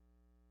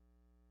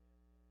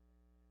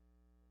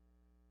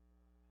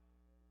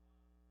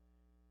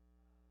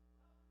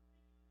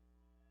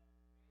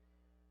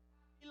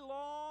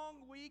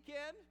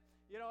weekend,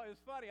 it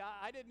was funny.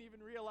 I didn't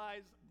even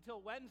realize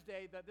until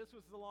Wednesday that this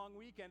was the long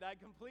weekend. I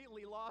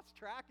completely lost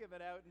track of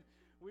it out. And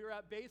we were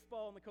at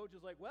baseball, and the coach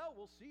was like, well,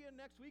 we'll see you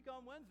next week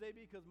on Wednesday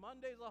because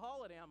Monday's a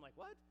holiday. I'm like,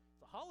 what?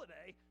 It's a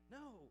holiday?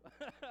 No.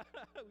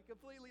 We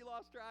completely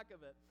lost track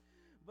of it.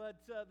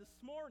 But this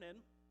morning,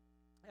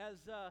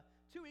 as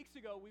 2 weeks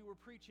ago, we were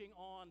preaching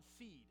on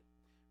seed.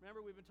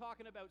 Remember, we've been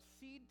talking about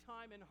seed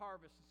time and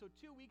harvest. So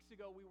 2 weeks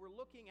ago, we were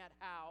looking at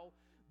how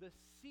the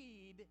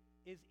seed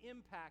is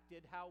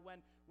impacted, how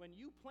when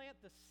you plant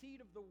the seed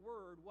of the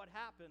word, what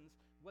happens?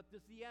 What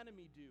does the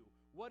enemy do?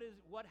 What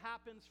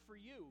happens for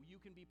you?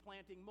 You can be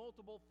planting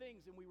multiple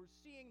things, and we were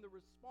seeing the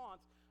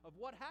response of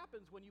what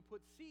happens when you put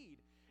seed.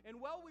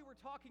 And while we were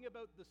talking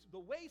about the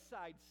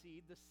wayside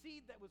seed, the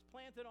seed that was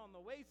planted on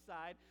the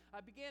wayside, I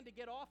began to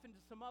get off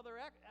into some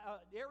other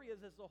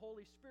areas as the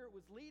Holy Spirit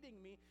was leading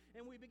me,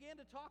 and we began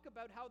to talk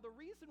about how the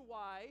reason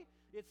why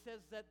it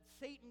says that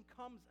Satan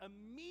comes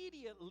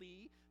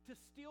immediately to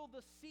steal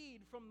the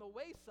seed from the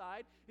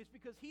wayside is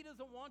because he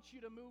doesn't want you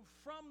to move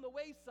from the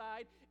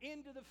wayside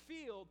into the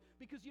field,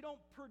 because you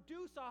don't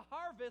produce a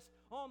harvest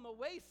on the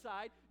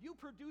wayside, you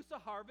produce a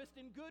harvest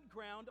in good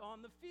ground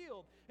on the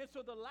field. And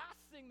so the last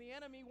thing the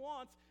enemy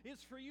wants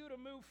is for you to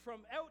move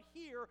from out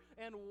here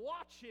and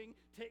watching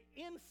to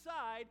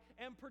inside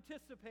and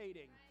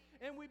participating.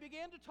 And we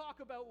began to talk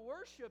about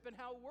worship and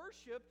how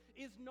worship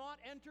is not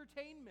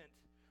entertainment.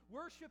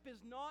 Worship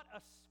is not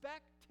a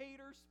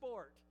spectator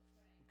sport.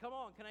 Come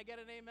on, can I get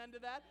an amen to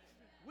that?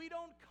 We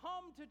don't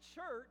come to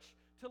church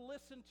to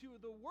listen to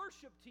the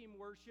worship team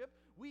worship.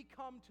 We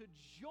come to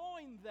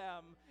join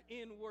them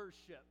in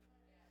worship.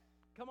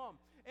 Come on.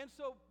 And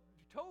so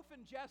Toph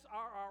and Jess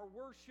are our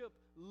worship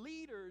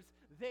leaders.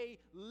 They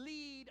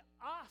lead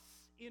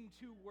us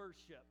into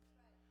worship,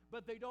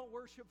 but they don't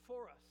worship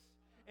for us.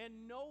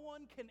 And no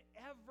one can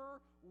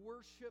ever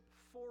worship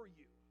for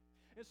you.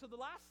 And so the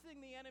last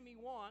thing the enemy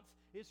wants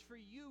is for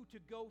you to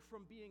go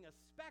from being a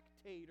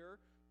spectator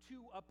to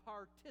a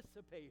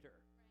participator.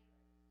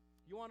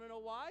 You want to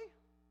know why?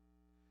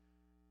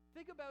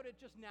 Think about it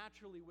just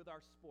naturally with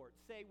our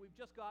sports. Say we've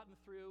just gotten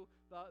through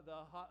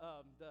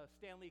the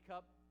Stanley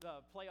Cup,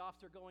 the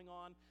playoffs are going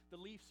on, the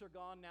Leafs are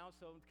gone now,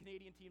 so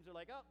Canadian teams are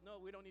like, oh, no,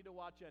 we don't need to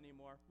watch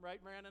anymore.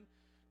 Right, Brandon?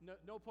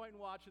 No point in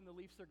watching, the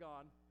Leafs are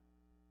gone.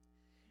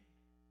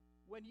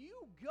 When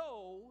you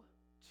go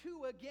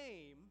to a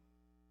game,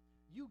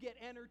 you get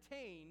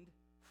entertained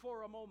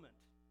for a moment.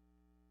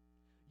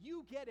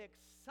 You get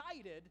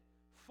excited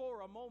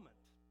for a moment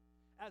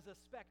as a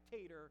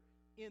spectator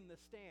in the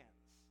stands.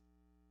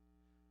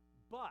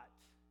 But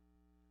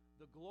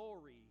the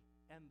glory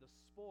and the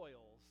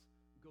spoils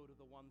go to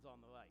the ones on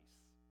the ice.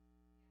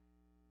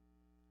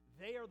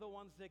 They are the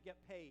ones that get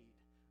paid.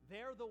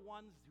 They're the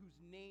ones whose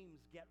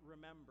names get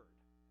remembered.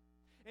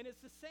 And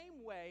it's the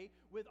same way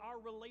with our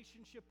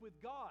relationship with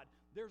God.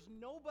 There's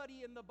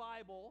nobody in the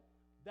Bible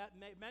that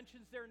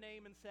mentions their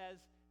name and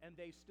says, and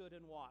they stood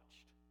and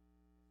watched.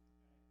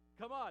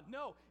 Come on,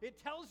 no. It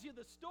tells you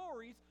the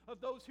stories of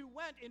those who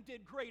went and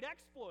did great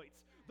exploits,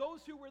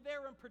 those who were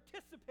there and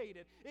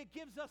participated. It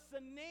gives us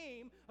the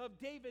name of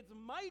David's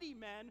mighty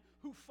men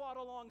who fought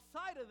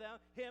alongside of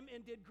him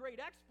and did great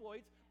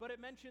exploits, but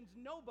it mentions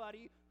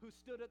nobody who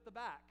stood at the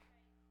back.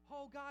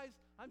 Oh, guys,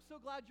 I'm so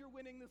glad you're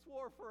winning this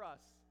war for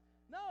us.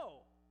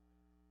 No,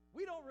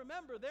 we don't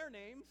remember their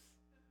names.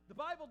 The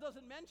Bible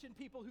doesn't mention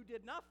people who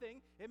did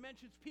nothing. It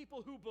mentions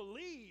people who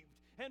believed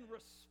and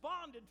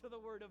responded to the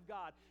Word of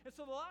God. And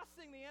so the last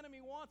thing the enemy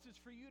wants is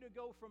for you to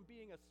go from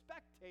being a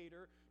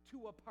spectator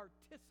to a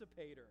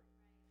participator.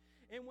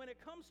 And when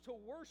it comes to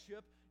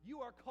worship,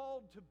 you are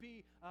called to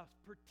be a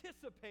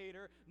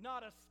participator,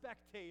 not a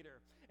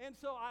spectator. And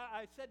so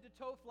I said to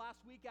Toph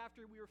last week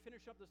after we were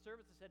finished up the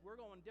service, I said,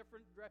 we're going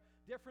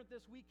different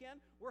this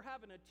weekend. We're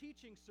having a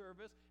teaching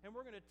service, and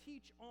we're going to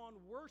teach on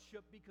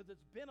worship because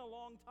it's been a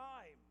long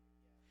time.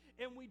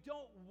 And we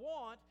don't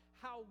want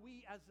how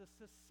we as a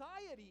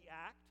society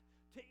act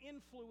to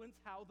influence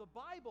how the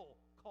Bible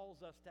calls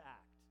us to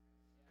act.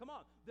 Come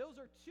on, those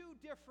are two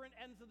different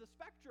ends of the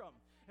spectrum.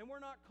 And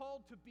we're not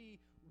called to be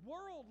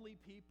worldly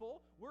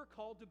people. We're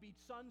called to be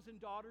sons and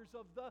daughters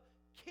of the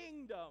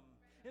kingdom.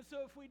 And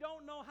so if we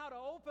don't know how to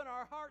open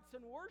our hearts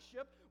and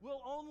worship,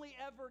 we'll only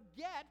ever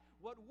get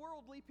what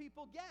worldly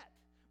people get.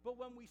 But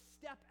when we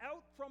step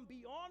out from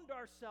beyond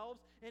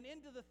ourselves and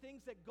into the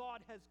things that God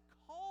has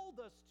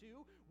called us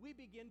to, we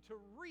begin to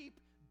reap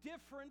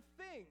different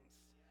things.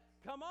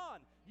 Come on,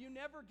 you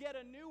never get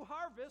a new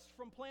harvest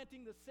from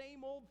planting the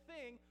same old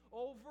thing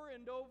over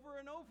and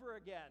over and over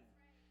again.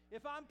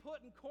 If I'm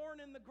putting corn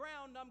in the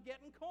ground, I'm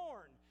getting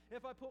corn.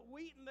 If I put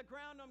wheat in the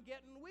ground, I'm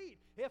getting wheat.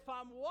 If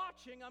I'm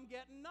watching, I'm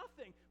getting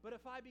nothing. But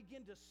if I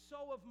begin to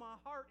sow of my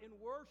heart in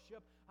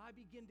worship, I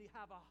begin to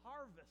have a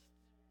harvest.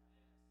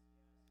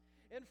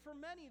 And for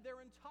many,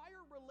 their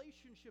entire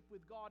relationship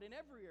with God in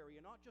every area,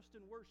 not just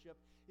in worship,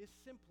 is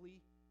simply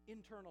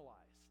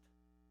internalized.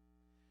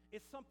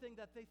 It's something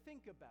that they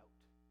think about,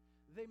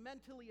 they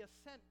mentally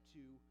assent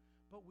to,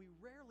 but we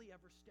rarely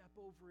ever step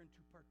over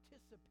into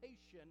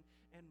participation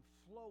and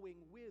flowing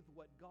with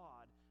what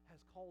God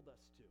has called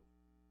us to.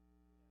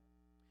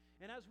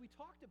 And as we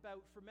talked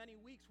about for many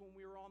weeks when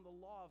we were on the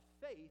law of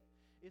faith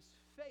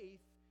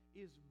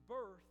is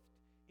birthed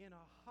in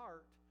a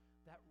heart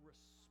that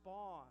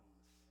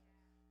responds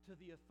to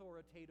the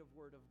authoritative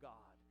word of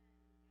God.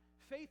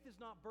 Faith is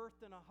not birthed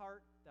in a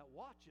heart that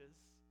watches,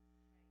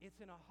 it's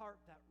in a heart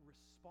that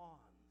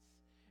responds.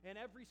 And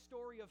every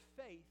story of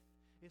faith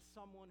is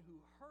someone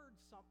who heard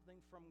something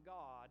from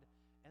God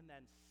and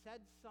then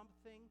said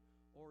something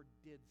or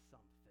did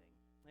something.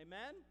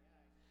 Amen?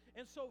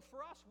 And so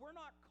for us, we're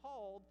not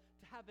called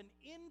to have an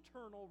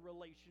internal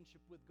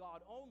relationship with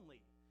God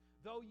only,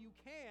 though you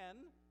can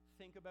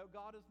think about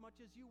God as much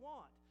as you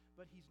want,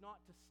 but He's not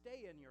to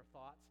stay in your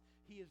thoughts.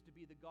 He is to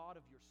be the God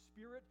of your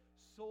spirit,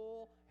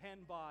 soul,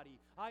 and body.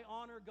 I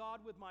honor God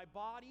with my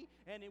body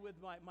and with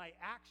my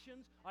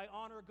actions. I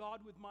honor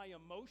God with my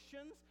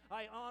emotions.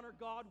 I honor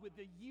God with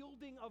the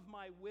yielding of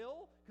my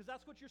will, because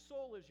that's what your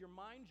soul is, your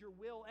mind, your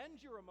will,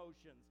 and your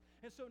emotions.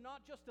 And so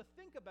not just to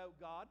think about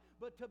God,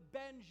 but to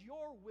bend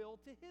your will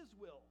to His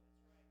will.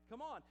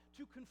 Come on,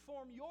 to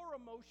conform your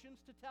emotions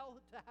to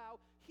how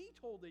He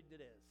told it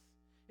is.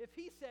 If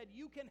He said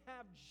you can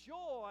have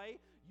joy,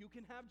 you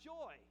can have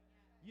joy.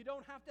 You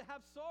don't have to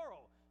have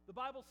sorrow. The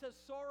Bible says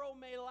sorrow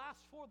may last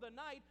for the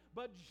night,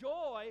 but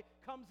joy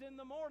comes in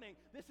the morning.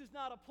 This is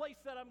not a place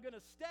that I'm going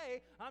to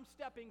stay. I'm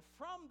stepping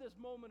from this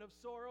moment of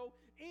sorrow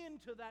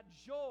into that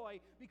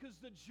joy, because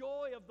the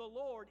joy of the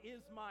Lord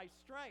is my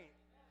strength.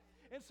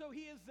 And so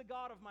He is the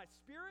God of my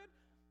spirit,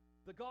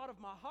 the God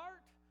of my heart,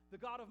 the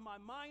God of my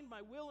mind,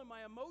 my will, and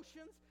my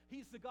emotions.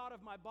 He's the God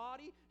of my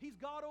body. He's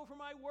God over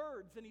my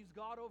words, and He's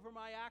God over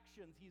my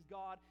actions. He's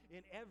God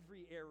in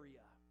every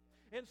area.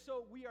 And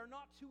so we are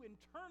not to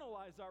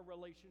internalize our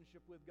relationship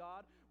with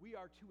God. We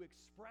are to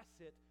express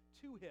it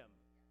to Him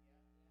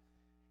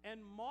and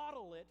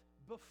model it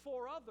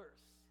before others.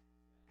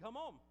 Come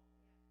on.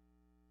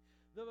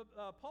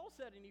 Paul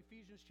said in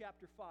Ephesians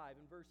chapter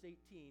 5 and verse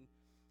 18,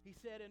 he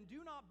said, "And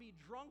do not be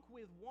drunk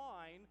with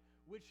wine,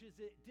 which is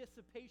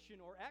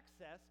dissipation or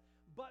excess,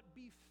 but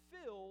be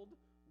filled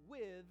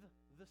with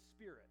the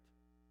Spirit."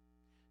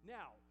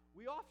 Now,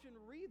 we often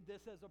read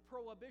this as a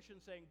prohibition,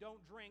 saying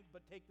don't drink,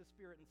 but take the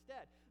Spirit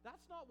instead.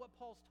 That's not what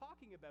Paul's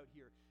talking about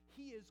here.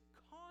 He is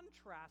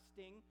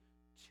contrasting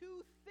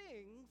two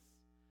things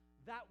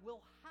that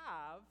will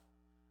have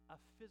a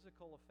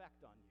physical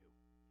effect on you.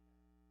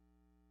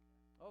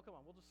 Oh, come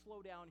on, we'll just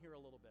slow down here a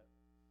little bit.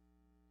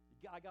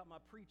 I got my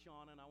preach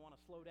on, and I want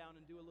to slow down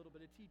and do a little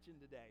bit of teaching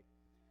today.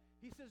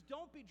 He says,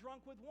 don't be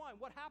drunk with wine.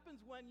 What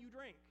happens when you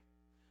drink?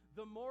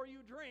 The more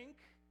you drink,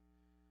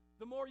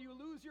 the more you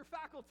lose your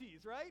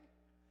faculties, right?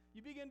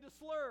 You begin to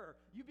slur.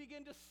 You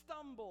begin to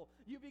stumble.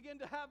 You begin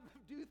to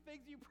do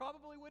things you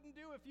probably wouldn't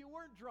do if you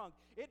weren't drunk.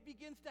 It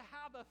begins to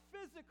have a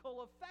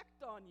physical effect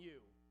on you.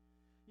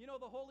 You know,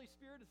 the Holy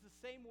Spirit is the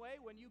same way.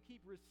 When you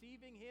keep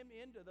receiving Him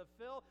into the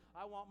fill,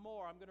 I want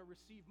more. I'm going to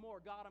receive more.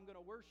 God, I'm going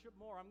to worship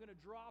more. I'm going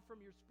to draw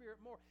from your Spirit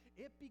more.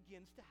 It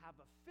begins to have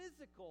a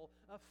physical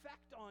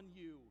effect on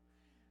you,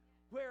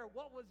 where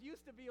what was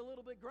used to be a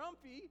little bit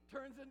grumpy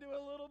turns into a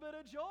little bit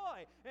of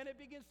joy, and it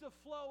begins to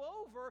flow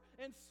over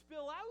and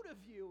spill out of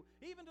you,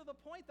 even to the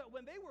point that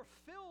when they were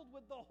filled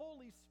with the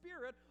Holy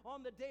Spirit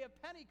on the day of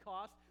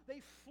Pentecost, they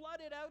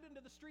flooded out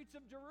into the streets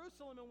of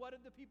Jerusalem, and what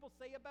did the people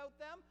say about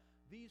them?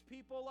 These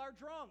people are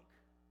drunk.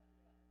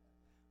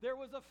 There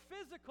was a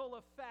physical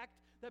effect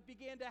that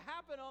began to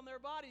happen on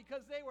their body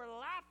because they were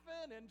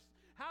laughing and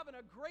having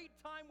a great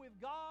time with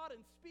God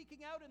and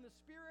speaking out in the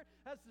Spirit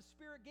as the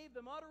Spirit gave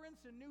them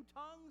utterance in new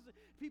tongues.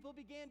 People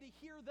began to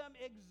hear them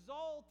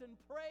exalt and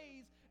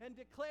praise and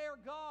declare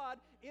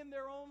God in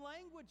their own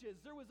languages.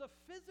 There was a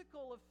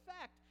physical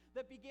effect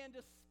that began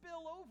to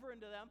spill over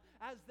into them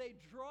as they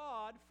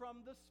drawed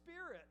from the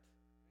Spirit.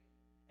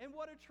 And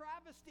what a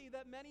travesty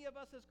that many of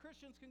us as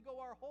Christians can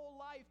go our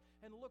whole life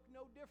and look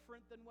no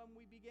different than when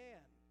we began.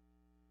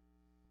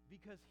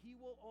 Because He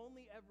will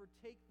only ever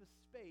take the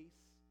space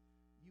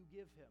you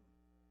give Him.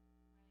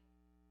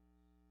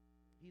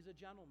 He's a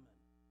gentleman.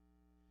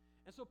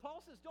 And so Paul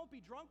says, don't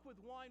be drunk with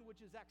wine,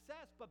 which is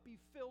excess, but be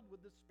filled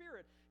with the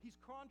Spirit. He's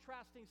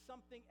contrasting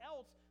something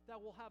else that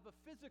will have a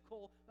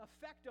physical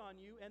effect on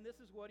you, and this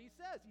is what he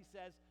says. He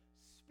says,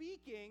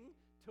 speaking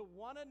to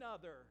one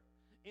another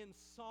in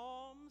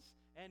psalms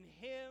and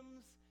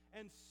hymns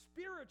and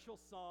spiritual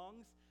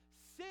songs,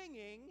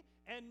 singing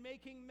and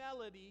making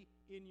melody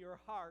in your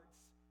hearts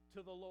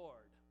to the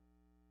Lord.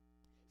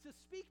 To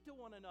speak to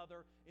one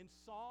another in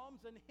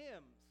psalms and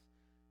hymns.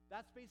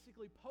 That's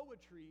basically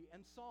poetry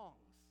and songs.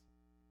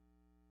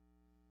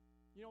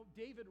 You know,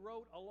 David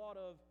wrote a lot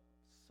of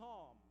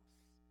psalms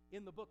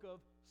in the book of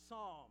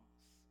Psalms.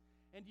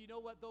 And do you know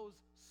what those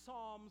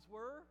psalms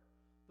were?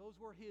 Those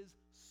were his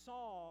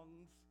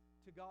songs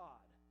to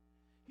God.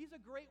 He's a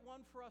great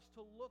one for us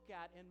to look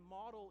at and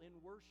model in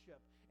worship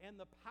and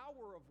the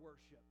power of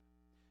worship.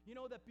 You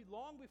know that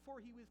long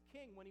before he was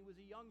king, when he was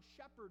a young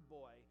shepherd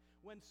boy,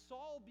 when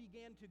Saul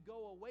began to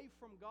go away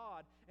from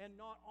God and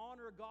not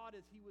honor God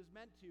as he was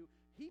meant to,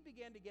 he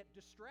began to get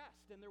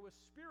distressed, and there was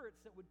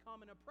spirits that would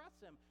come and oppress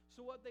him.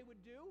 So what they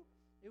would do,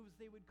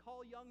 they would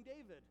call young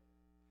David,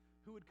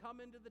 who would come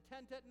into the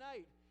tent at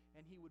night,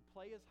 and he would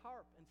play his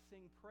harp and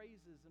sing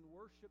praises and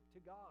worship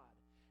to God.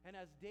 And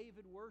as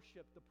David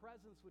worshiped, the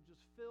presence would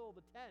just fill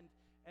the tent,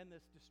 and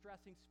this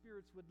distressing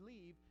spirits would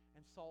leave,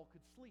 and Saul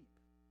could sleep.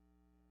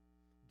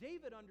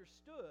 David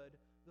understood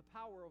the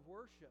power of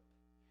worship,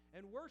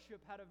 and worship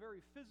had a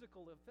very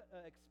physical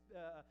effect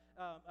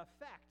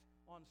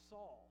on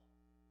Saul,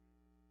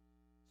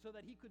 so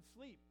that he could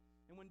sleep.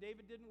 And when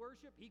David didn't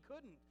worship, he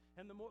couldn't.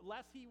 And the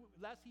less he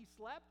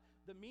slept,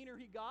 the meaner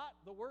he got,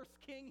 the worse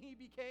king he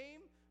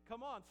became.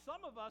 Come on,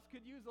 some of us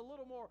could use a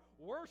little more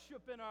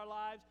worship in our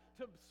lives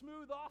to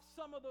smooth off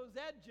some of those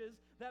edges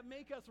that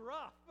make us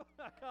rough.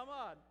 Come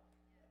on.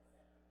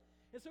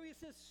 And so he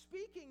says,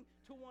 speaking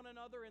to one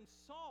another in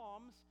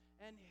psalms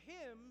and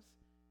hymns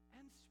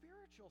and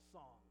spiritual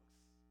songs.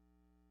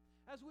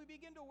 As we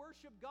begin to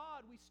worship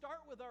God, we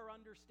start with our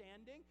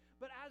understanding,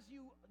 but as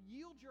you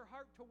yield your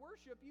heart to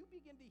worship, you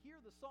begin to hear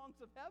the songs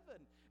of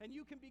heaven, and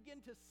you can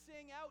begin to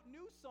sing out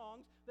new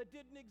songs that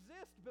didn't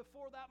exist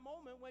before that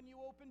moment when you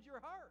opened your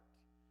heart.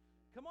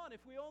 Come on,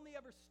 if we only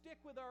ever stick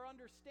with our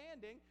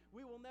understanding,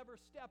 we will never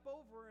step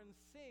over and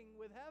sing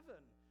with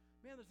heaven.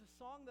 Man, there's a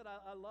song that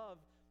I love.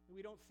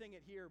 We don't sing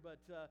it here, but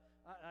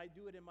I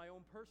do it in my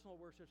own personal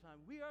worship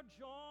time. We are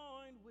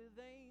joined with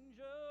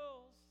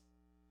angels,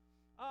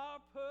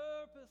 our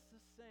purpose the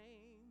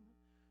same,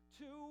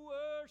 to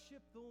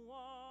worship the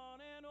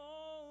one and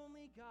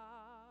only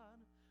God.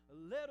 A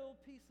little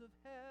piece of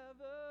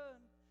heaven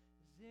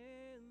is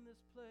in this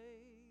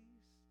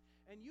place.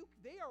 And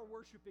they are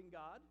worshiping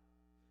God.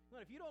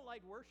 If you don't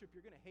like worship,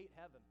 you're going to hate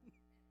heaven.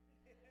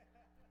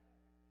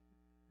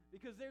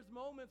 Because there's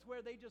moments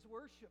where they just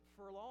worship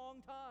for a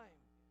long time.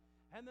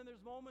 And then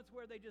there's moments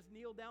where they just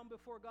kneel down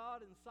before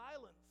God in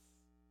silence.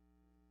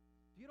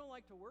 If you don't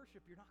like to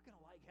worship, you're not going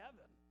to like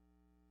heaven.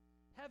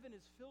 Heaven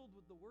is filled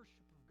with the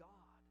worship of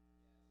God.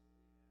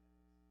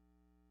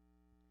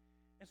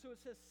 And so it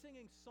says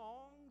singing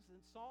songs and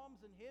psalms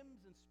and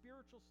hymns and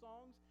spiritual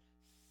songs,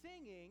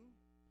 singing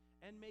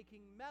and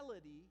making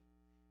melody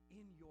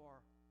in your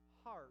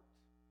heart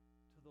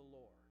to the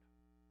Lord.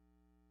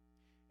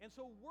 And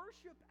so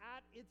worship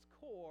at its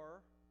core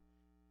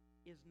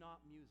is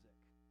not music.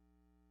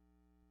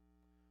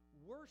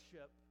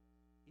 Worship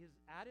is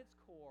at its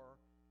core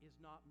is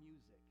not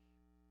music.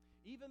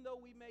 Even though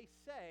we may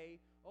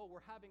say, oh,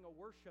 we're having a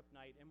worship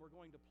night and we're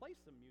going to play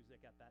some music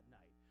at that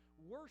night.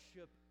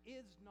 Worship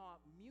is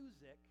not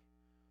music.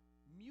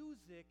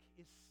 Music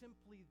is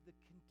simply the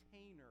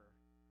container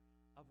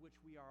of which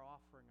we are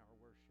offering our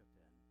worship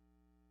in.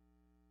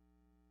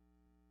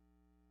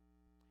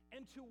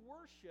 And to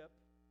worship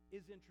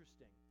is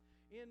interesting.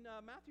 In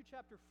Matthew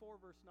chapter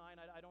 4, verse 9,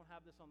 I don't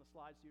have this on the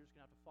slides, so you're just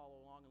going to have to follow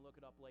along and look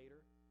it up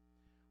later.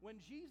 When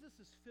Jesus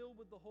is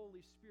filled with the Holy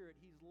Spirit,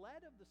 he's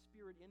led of the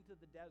Spirit into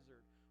the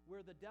desert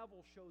where the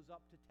devil shows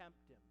up to tempt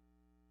him.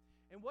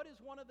 And what is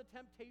one of the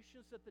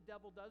temptations that the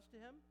devil does to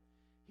him?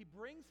 He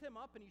brings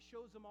him up and he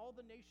shows him all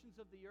the nations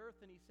of the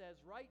earth, and he says,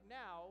 right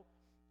now,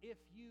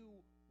 if you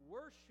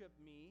worship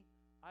me,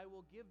 I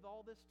will give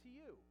all this to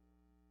you.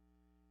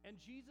 And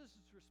Jesus'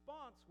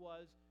 response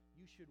was,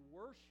 you should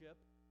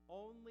worship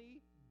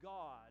only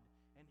God,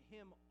 and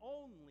him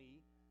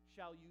only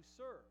shall you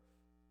serve.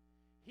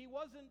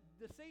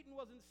 Satan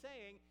wasn't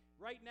saying,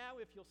 right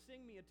now, if you'll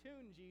sing me a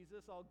tune,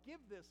 Jesus, I'll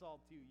give this all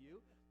to you.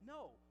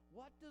 No,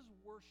 what does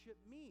worship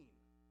mean?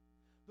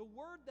 The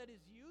word that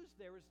is used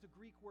there is the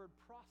Greek word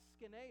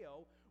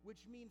proskuneo,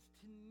 which means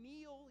to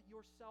kneel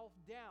yourself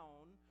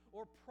down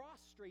or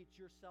prostrate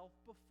yourself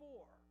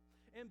before.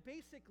 And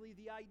basically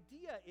the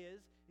idea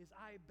is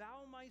I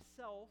bow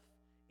myself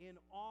in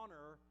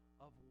honor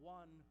of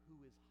one who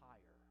is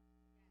higher.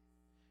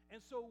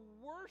 And so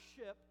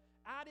worship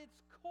at its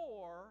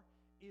core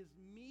is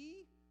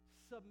me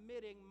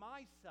submitting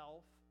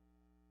myself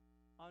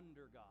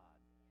under God.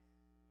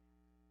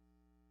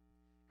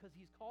 Because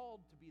he's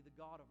called to be the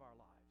God of our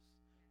lives,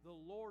 the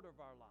Lord of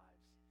our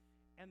lives.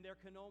 And there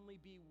can only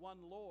be one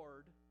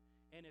Lord,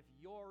 and if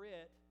you're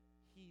it,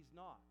 he's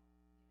not.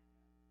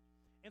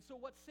 And so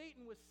what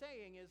Satan was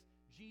saying is,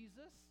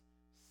 Jesus,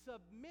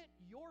 submit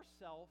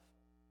yourself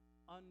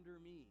under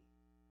me.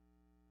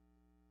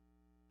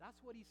 That's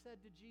what he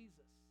said to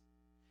Jesus.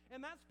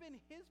 And that's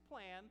been his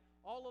plan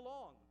all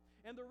along.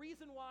 And the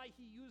reason why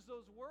he used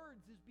those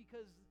words is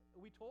because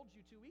we told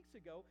you 2 weeks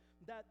ago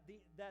that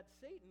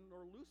Satan,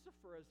 or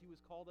Lucifer as he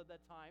was called at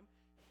that time,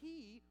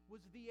 he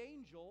was the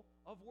angel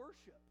of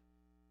worship.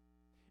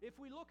 If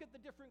we look at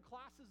the different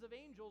classes of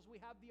angels, we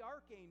have the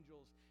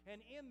archangels. And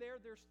in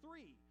there's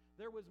three.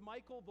 There was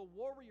Michael, the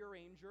warrior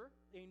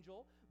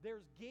angel.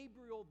 There's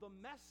Gabriel, the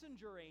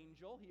messenger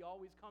angel. He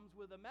always comes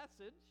with a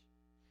message.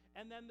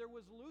 And then there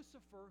was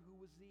Lucifer, who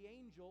was the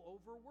angel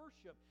over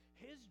worship.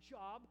 His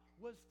job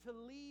was to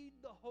lead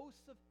the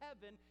hosts of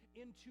heaven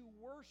into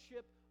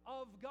worship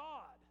of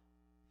God.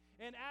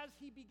 And as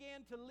he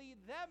began to lead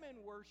them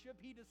in worship,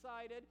 he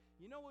decided,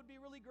 you know what would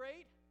be really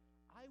great?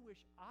 I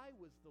wish I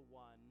was the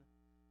one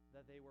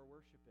that they were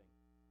worshiping.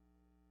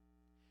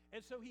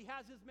 And so he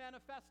has his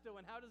manifesto,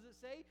 and how does it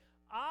say?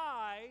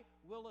 I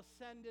will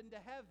ascend into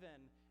heaven,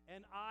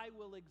 and I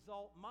will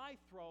exalt my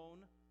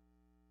throne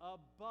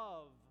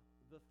above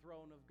the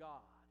throne of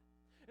God.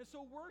 And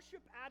so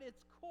worship at its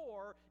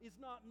core is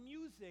not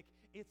music,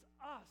 it's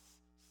us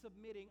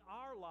submitting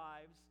our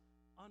lives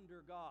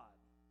under God.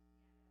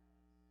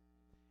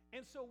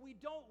 And so we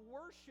don't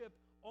worship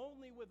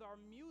only with our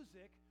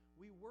music,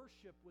 we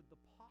worship with the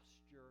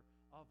posture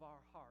of our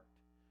heart.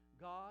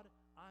 God,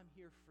 I'm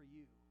here for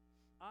you.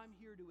 I'm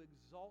here to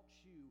exalt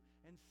you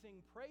and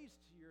sing praise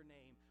to your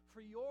name,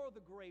 for you're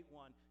the great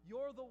one.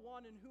 You're the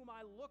one in whom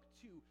I look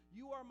to.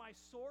 You are my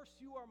source.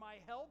 You are my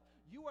help.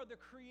 You are the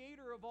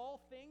creator of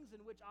all things, in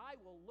which I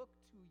will look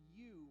to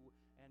you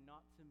and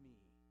not to me.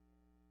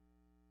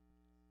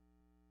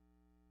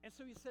 And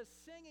so he says,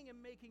 singing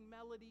and making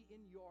melody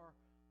in your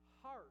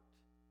heart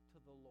to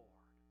the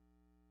Lord.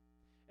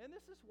 And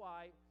this is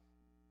why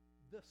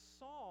the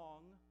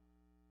song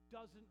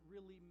doesn't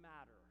really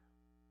matter.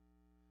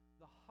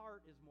 The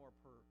heart is more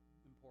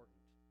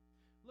important.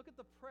 Look at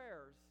the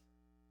prayers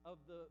of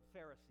the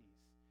Pharisees.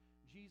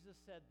 Jesus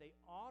said, they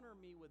honor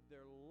me with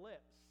their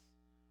lips,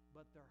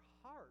 but their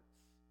hearts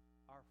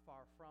are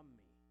far from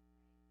me.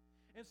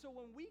 And so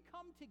when we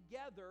come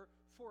together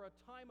for a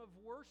time of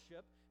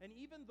worship, and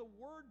even the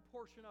word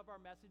portion of our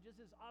messages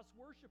is us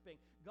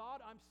worshiping. God,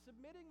 I'm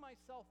submitting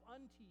myself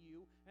unto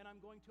you, and I'm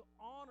going to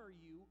honor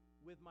you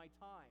with my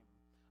time.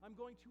 I'm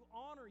going to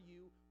honor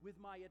you with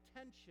my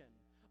attention.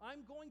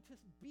 I'm going to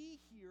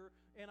be here,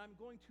 and I'm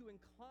going to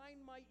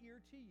incline my ear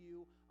to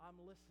you. I'm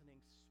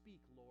listening. Speak,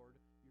 Lord,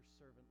 your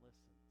servant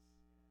listens.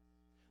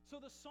 So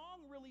the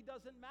song really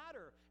doesn't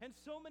matter. And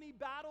so many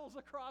battles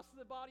across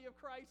the body of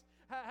Christ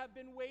have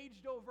been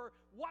waged over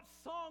what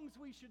songs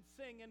we should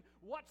sing and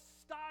what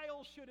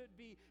style should it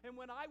be. And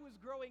when I was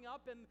growing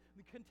up and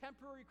the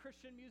contemporary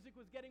Christian music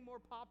was getting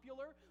more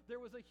popular, there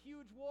was a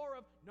huge war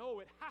of, no,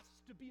 it has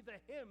to be the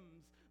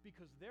hymns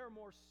because they're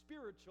more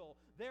spiritual,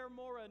 they're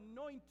more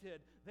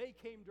anointed, they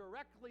came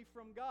directly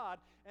from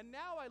God. And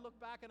now I look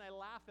back and I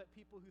laugh at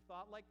people who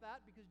thought like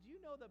that, because do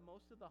you know that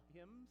most of the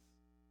hymns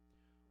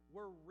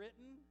were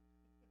written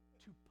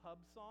to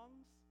pub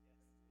songs,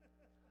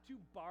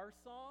 to bar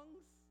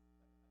songs?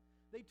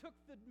 They took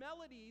the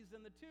melodies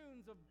and the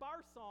tunes of bar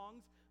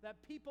songs that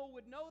people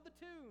would know the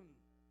tune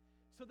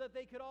so that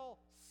they could all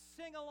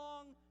sing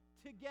along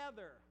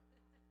together.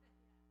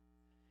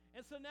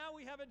 And so now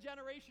we have a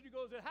generation who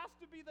goes, it has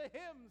to be the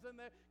hymns and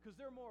because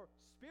they're more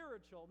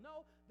spiritual.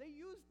 No, they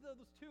used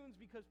those tunes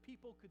because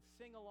people could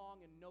sing along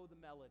and know the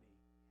melody.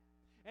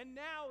 And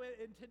now,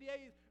 in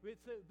today,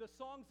 it's the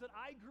songs that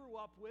I grew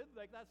up with,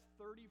 like that's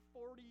 30,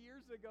 40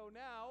 years ago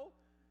now.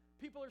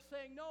 People are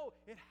saying, no,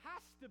 it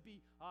has to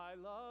be, I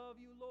love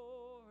you,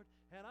 Lord,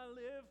 and I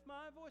lift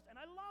my voice. And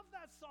I love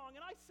that song,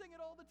 and I sing it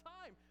all the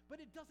time.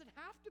 But it doesn't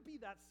have to be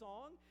that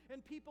song.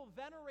 And people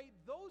venerate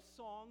those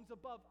songs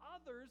above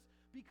others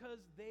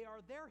because they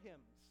are their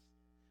hymns.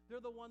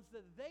 They're the ones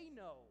that they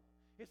know.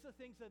 It's the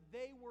things that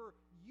they were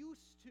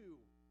used to.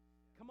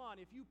 Come on,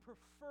 if you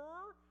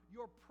prefer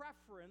your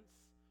preference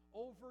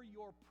over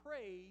your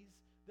praise,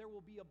 there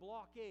will be a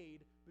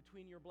blockade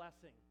between your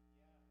blessing.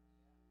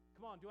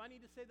 Come on, do I need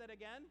to say that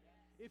again?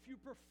 Yes. If you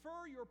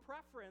prefer your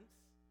preference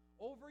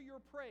over your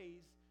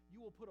praise,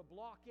 you will put a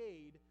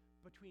blockade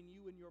between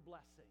you and your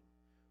blessing.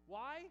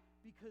 Why?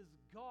 Because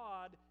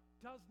God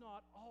does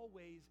not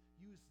always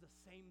use the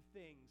same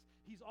things.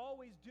 He's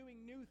always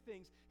doing new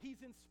things.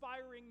 He's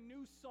inspiring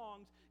new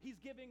songs.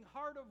 He's giving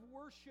heart of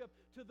worship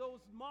to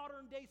those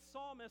modern day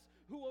psalmists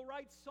who will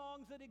write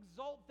songs that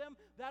exalt them,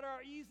 that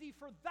are easy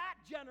for that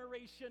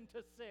generation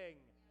to sing.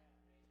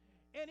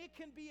 And it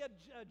can be a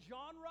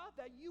genre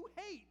that you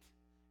hate,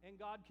 and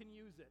God can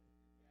use it.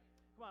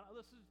 Come on,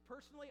 listen,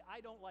 personally,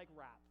 I don't like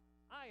rap.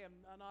 I am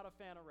not a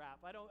fan of rap.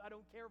 I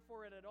don't care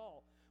for it at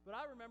all. But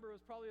I remember it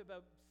was probably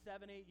about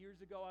 7-8 years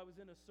ago, I was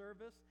in a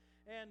service,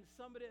 and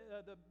somebody,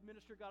 the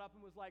minister got up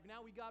and was like, now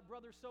we got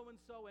brother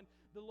so-and-so, and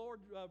the Lord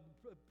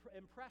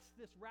impressed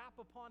this rap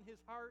upon his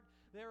heart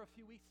there a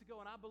few weeks ago,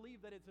 and I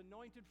believe that it's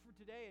anointed for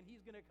today, and he's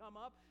going to come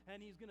up,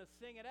 and he's going to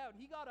sing it out. And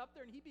he got up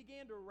there, and he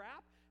began to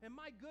rap, and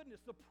my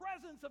goodness, the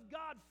presence of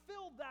God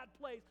filled that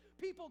place.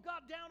 People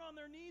got down on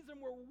their knees and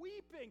were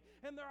weeping,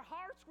 and their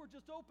hearts were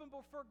just open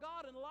before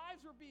God, and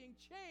lives were being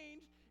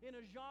changed in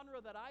a genre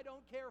that I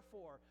don't care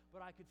for,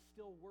 but I could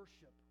still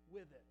worship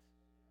with it.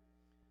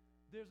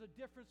 There's a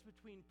difference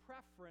between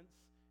preference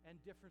and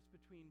difference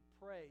between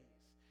praise.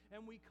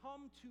 And we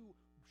come to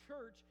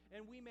church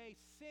and we may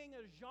sing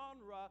a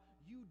genre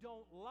you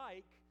don't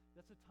like.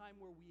 That's a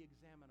time where we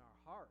examine our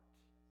heart.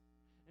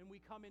 And we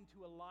come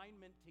into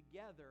alignment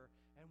together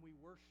and we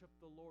worship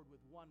the Lord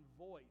with one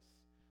voice.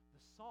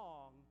 The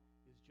song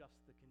is just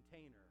the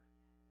container.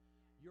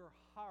 Your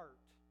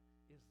heart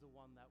is the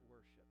one that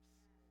worships.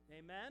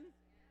 Amen?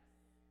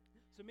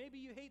 So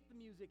maybe you hate the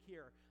music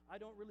here. I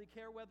don't really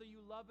care whether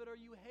you love it or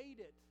you hate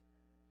it.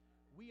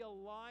 we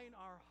align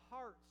our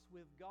hearts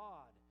with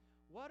God.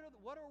 What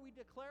are we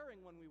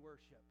declaring when we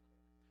worship?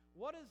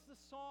 What is the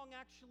song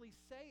actually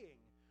saying?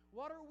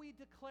 What are we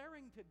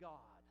declaring to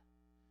God?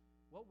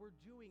 What we're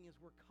doing is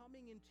we're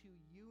coming into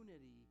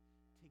unity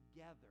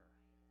together.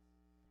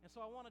 And so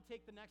I want to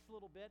take the next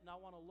little bit and I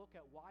want to look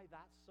at why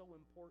that's so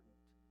important.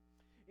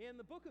 In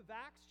the book of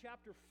Acts,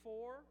 chapter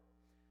 4,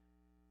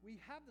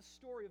 we have the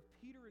story of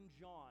Peter and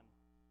John.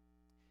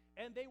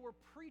 And they were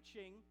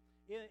preaching,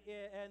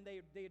 and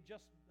they had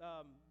just,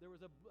 there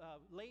was a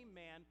lame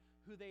man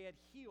who they had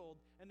healed,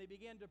 and they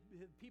began to,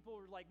 people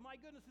were like, my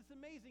goodness, it's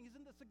amazing.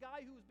 Isn't this a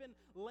guy who's been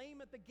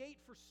lame at the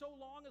gate for so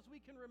long as we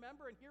can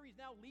remember, and here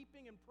he's now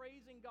leaping and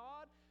praising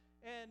God?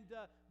 And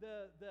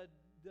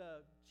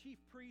the chief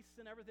priests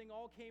and everything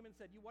all came and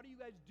said, what are you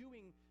guys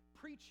doing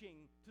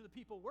preaching to the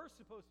people we're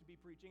supposed to be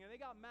preaching? And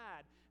they got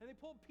mad, and they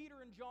pulled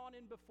Peter and John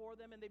in before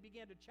them, and they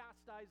began to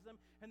chastise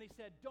them, and they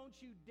said, don't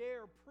you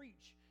dare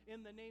preach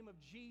in the name of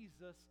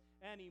Jesus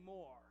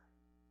anymore.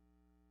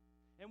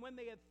 And when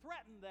they had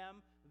threatened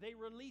them, they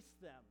released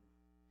them.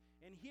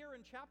 And here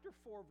in chapter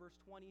 4, verse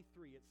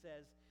 23, it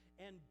says,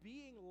 and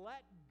being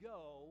let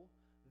go,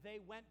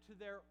 they went to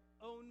their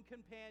own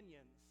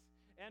companions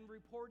and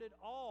reported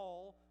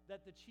all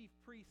that the chief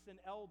priests and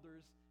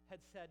elders had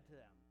said to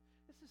them.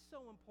 This is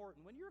so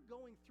important. When you're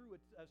going through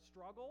a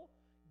struggle,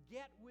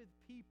 get with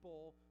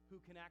people who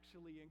can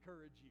actually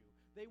encourage you.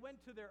 They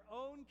went to their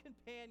own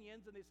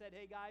companions and they said,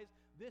 hey guys,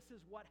 this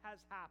is what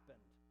has happened.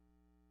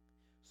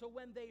 So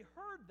when they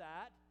heard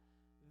that,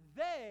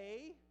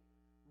 they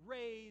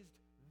raised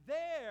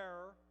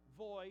their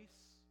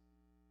voice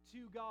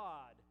to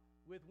God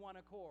with one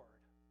accord.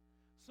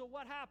 So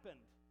what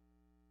happened?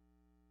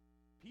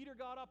 Peter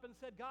got up and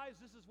said, guys,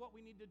 this is what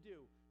we need to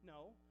do.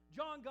 No.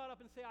 John got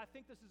up and said, I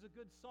think this is a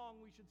good song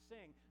we should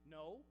sing.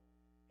 No.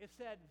 It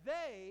said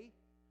they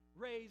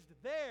raised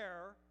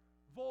their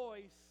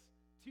voice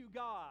to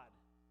God.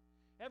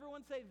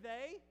 Everyone say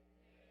they.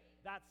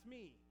 That's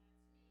me.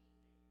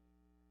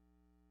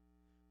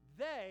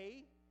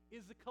 They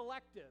is a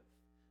collective.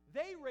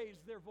 They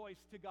raised their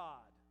voice to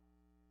God.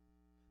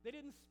 They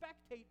didn't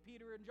spectate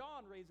Peter and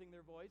John raising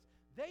their voice.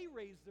 They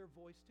raised their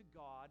voice to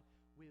God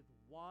with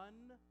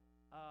one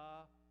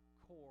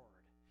accord.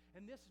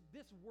 And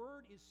this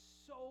word is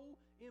so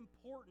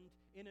important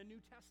in a New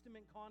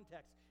Testament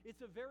context.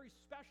 It's a very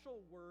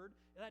special word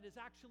that is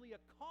actually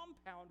a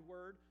compound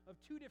word of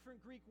two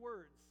different Greek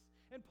words.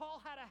 And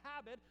Paul had a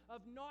habit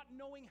of not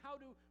knowing how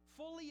to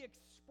fully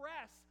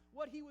express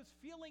what he was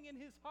feeling in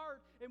his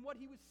heart and what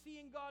he was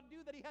seeing God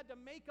do, that he had to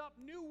make up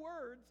new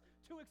words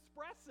to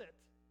express it.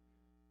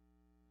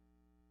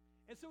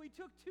 And so he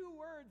took two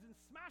words and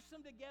smashed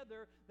them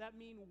together that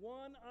mean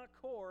one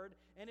accord,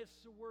 and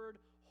it's the word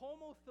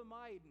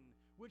homothumaiden,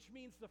 which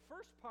means the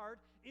first part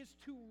is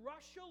to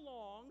rush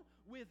along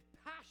with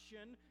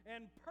passion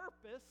and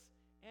purpose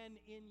and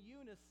in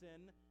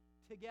unison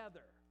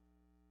together.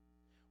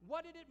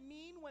 What did it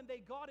mean when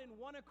they got in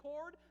one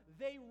accord?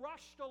 They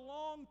rushed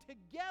along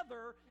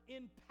together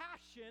in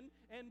passion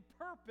and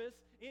purpose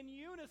in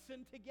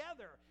unison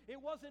together.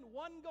 It wasn't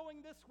one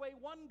going this way,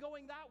 one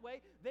going that way.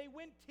 They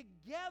went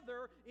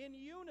together in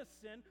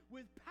unison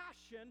with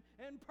passion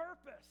and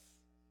purpose.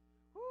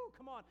 Whew,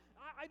 come on.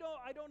 I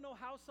don't know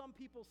how some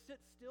people sit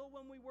still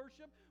when we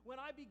worship. When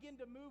I begin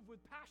to move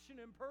with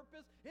passion and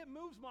purpose, it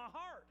moves my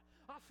heart.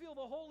 I feel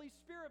the Holy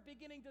Spirit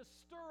beginning to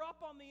stir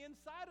up on the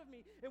inside of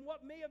me. And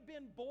what may have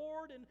been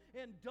bored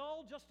and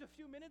dull just a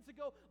few minutes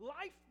ago,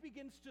 life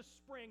begins to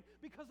spring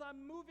because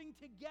I'm moving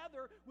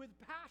together with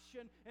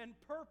passion and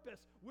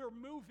purpose. We're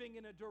moving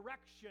in a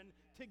direction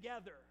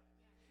together.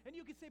 And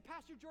you can say,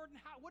 Pastor Jordan,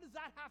 what does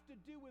that have to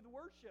do with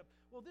worship?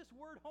 Well, this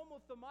word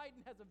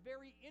homothumaiden has a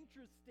very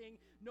interesting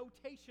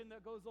notation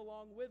that goes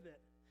along with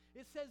it.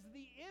 It says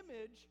the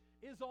image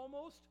is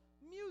almost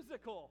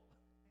musical.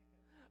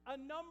 A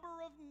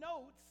number of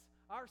notes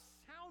are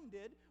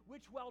sounded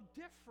which, while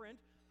different,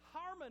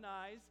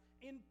 harmonize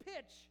in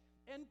pitch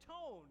and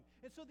tone.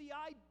 And so the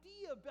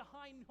idea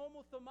behind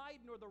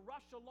homothumaiden, or the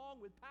rush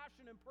along with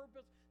passion and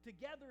purpose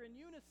together in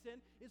unison,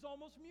 is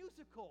almost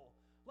musical.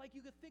 Like you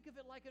could think of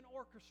it like an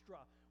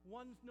orchestra.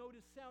 One note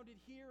is sounded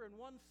here and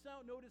one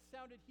note is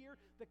sounded here.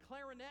 The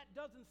clarinet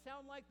doesn't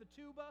sound like the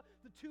tuba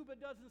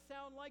doesn't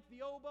sound like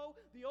the oboe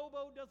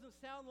doesn't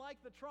sound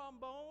like the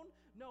trombone.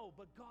 No,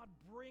 but God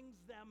brings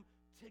them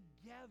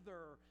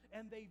together,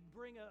 and they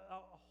bring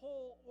a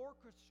whole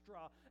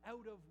orchestra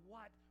out of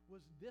what was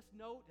this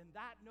note, and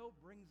that note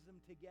brings them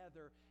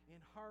together in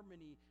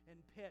harmony and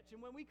pitch. And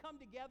when we come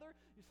together,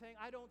 you're saying,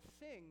 I don't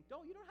sing.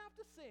 You don't have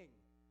to sing,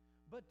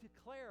 but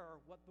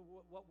declare what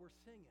we're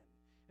singing.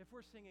 If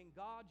we're singing,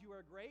 God, you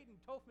are great, and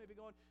Toph may be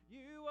going,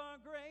 you are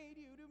great,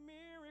 you do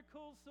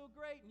miracles so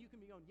great, and you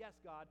can be going, yes,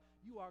 God,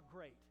 you are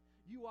great.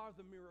 you are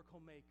the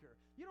miracle maker.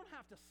 You don't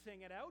have to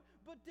sing it out,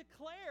 but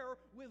declare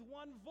with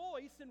one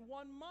voice and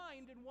one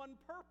mind and one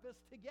purpose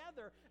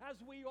together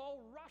as we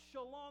all rush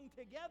along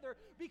together,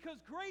 because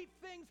great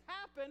things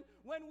happen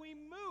when we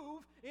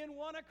move in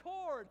one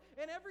accord.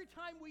 And every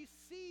time we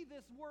see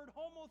this word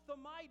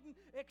homothumaidon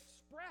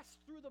expressed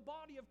through the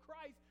body of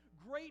Christ,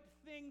 great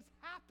things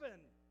happen.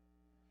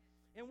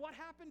 And what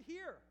happened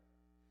here?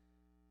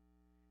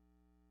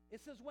 It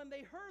says, when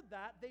they heard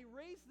that, they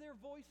raised their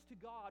voice to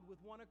God with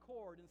one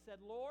accord and said,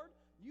 Lord,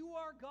 you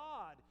are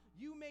God.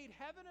 You made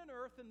heaven and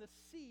earth and the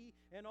sea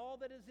and all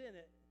that is in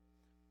it.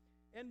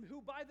 And who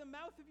by the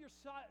mouth of your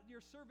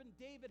servant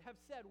David have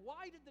said,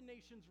 why did the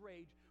nations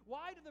rage?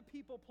 Why do the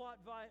people plot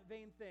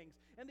vain things?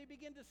 And they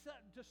begin to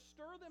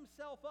stir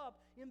themselves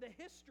up in the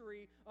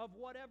history of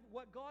what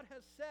God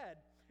has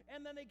said.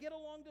 And then they get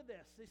along to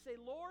this. They say,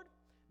 Lord,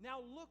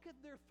 now look at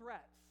their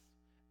threats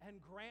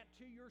and grant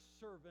to your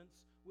servants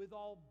with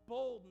all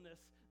boldness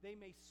they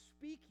may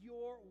speak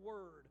your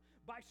word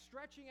by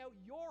stretching out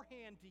your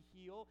hand to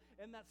heal,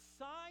 and that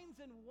signs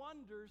and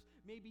wonders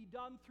may be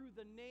done through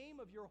the name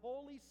of your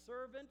holy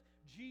servant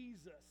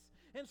Jesus.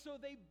 And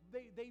so they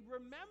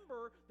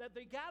remember that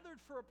they gathered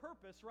for a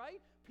purpose,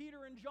 right?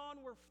 Peter and John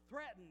were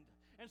threatened.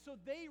 And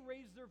so they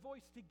raised their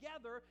voice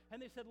together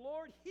and they said,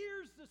 Lord,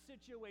 here's the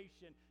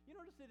situation. You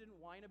notice they didn't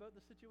whine about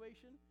the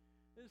situation?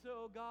 They said,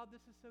 oh God,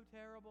 this is so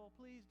terrible.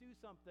 Please do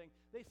something.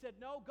 They said,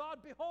 no,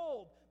 God,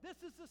 behold, this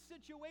is the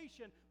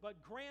situation,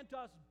 but grant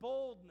us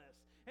boldness.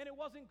 And it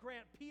wasn't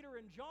grant Peter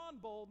and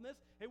John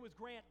boldness, it was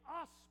grant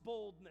us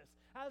boldness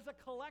as a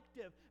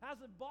collective,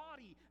 as a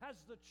body, as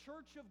the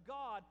church of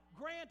God.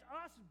 Grant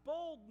us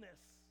boldness.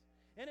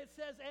 And it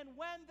says, and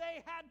when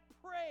they had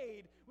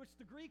prayed, which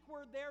the Greek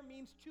word there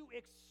means to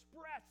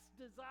express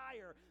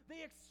desire,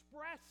 they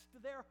expressed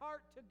their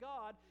heart to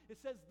God. It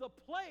says, the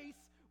place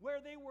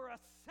where they were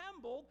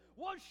assembled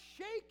was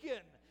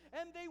shaken,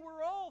 and they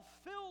were all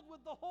filled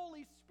with the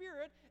Holy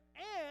Spirit,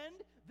 and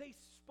they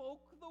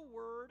spoke the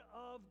word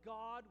of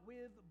God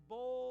with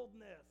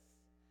boldness.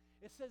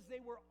 It says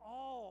they were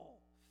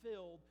all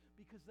filled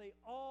because they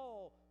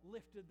all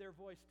lifted their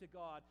voice to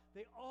God.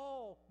 They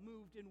all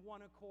moved in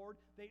one accord.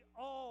 They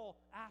all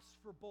asked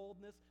for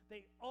boldness.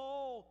 They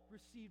all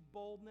received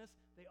boldness.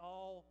 They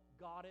all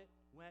got it,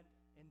 went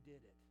and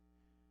did it.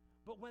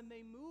 But when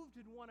they moved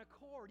in one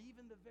accord,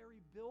 even the very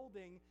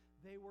building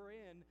they were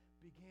in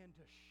began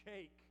to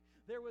shake.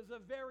 There was a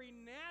very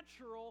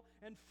natural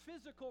and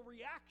physical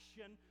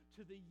reaction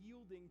to the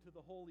yielding to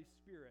the Holy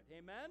Spirit.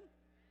 Amen?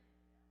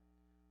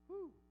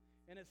 Whew.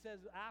 And it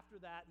says after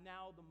that,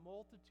 now the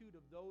multitude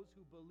of those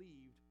who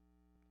believed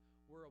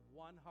were of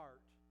one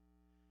heart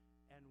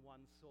and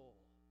one soul,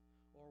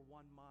 or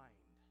one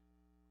mind.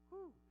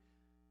 Whew.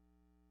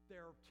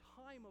 Their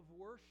time of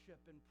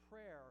worship and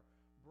prayer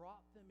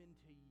brought them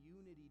into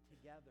unity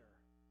together,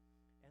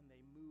 and they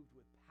moved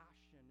with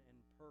passion and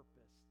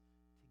purpose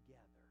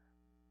together.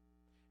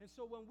 And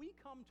so when we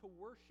come to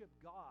worship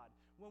God,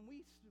 when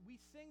we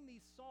sing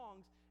these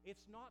songs,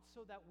 it's not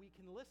so that we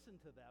can listen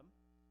to them.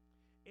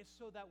 It's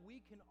so that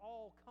we can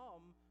all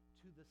come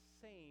to the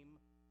same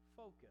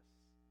focus,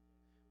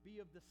 be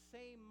of the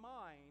same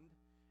mind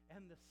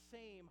and the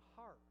same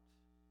heart.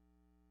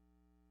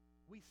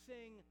 We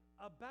sing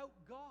about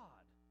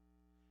God,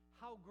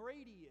 how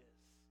great He is,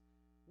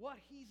 what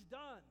He's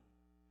done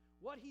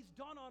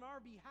on our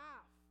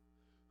behalf,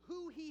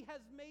 who He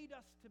has made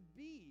us to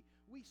be.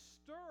 We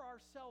stir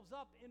ourselves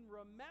up in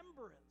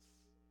remembrance.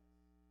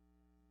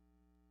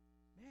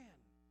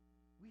 Man,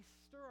 we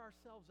stir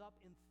ourselves up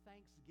in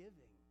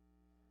thanksgiving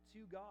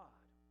to God.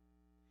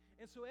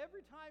 And so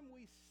every time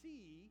we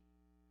see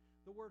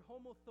the word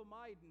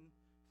homothumaidon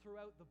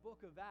throughout the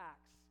book of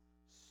Acts,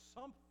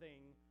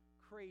 something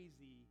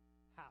crazy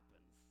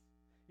happens.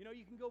 You know,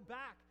 you can go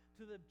back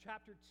to the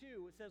chapter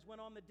 2. It says, when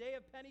on the day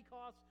of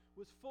Pentecost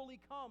was fully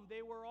come,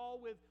 they were all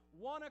with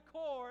one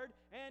accord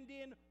and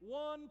in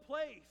one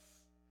place.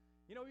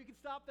 You know, you can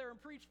stop there and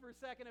preach for a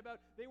second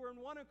about they were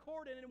in one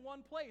accord and in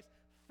one place.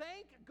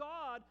 Thank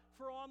God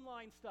for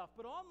online stuff,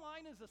 but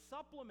online is a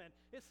supplement.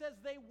 It says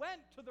they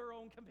went to their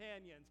own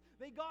companions.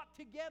 They got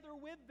together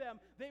with them.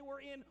 They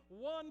were in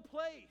one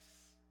place.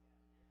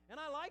 And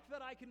I like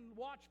that I can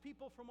watch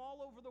people from all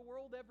over the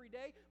world every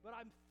day, but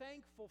I'm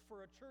thankful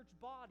for a church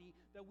body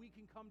that we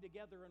can come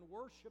together and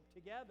worship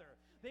together.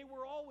 They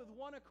were all with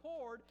one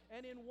accord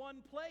and in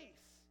one place.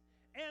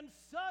 And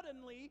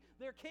suddenly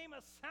there came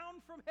a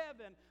sound from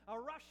heaven, a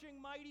rushing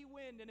mighty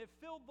wind, and it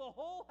filled the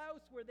whole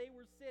house where they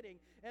were sitting.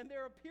 And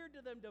there appeared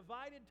to them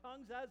divided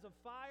tongues as of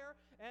fire,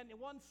 and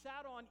one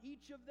sat on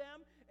each of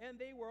them,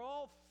 and they were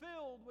all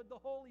filled with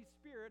the Holy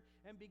Spirit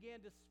and began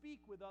to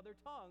speak with other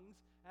tongues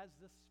as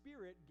the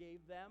Spirit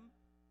gave them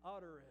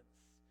utterance.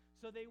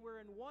 So they were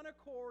in one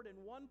accord in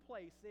one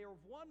place. They were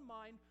of one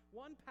mind,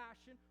 one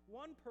passion,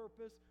 one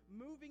purpose,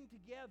 moving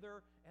together,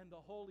 and the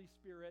Holy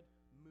Spirit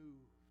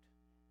moved.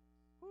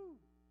 Whew.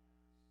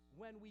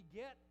 When we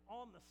get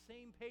on the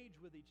same page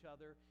with each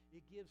other,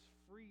 it gives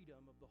freedom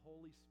of the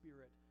Holy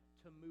Spirit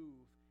to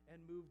move and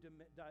move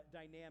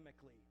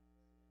dynamically.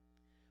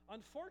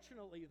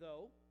 Unfortunately,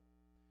 though,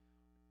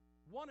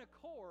 one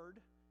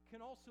accord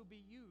can also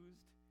be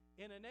used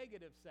in a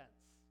negative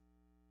sense.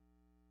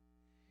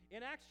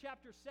 In Acts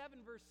chapter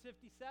 7, verse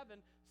 57,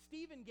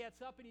 Stephen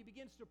gets up and he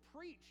begins to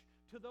preach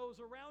to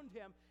those around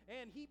him,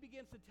 and he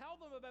begins to tell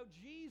them about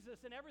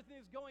Jesus and everything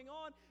that's going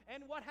on.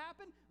 And what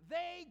happened?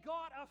 They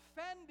got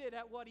offended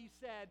at what he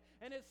said,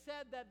 and it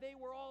said that they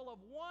were all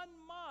of one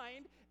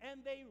mind,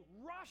 and they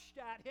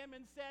rushed at him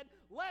and said,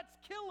 "Let's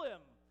kill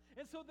him."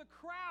 And so the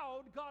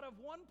crowd got of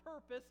one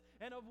purpose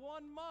and of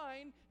one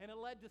mind, and it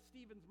led to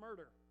Stephen's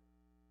murder.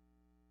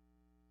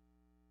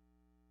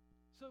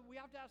 So we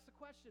have to ask the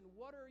question,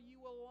 what are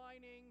you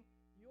aligning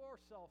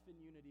yourself in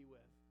unity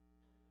with?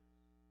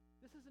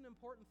 This is an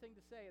important thing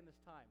to say in this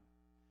time.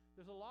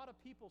 There's a lot of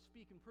people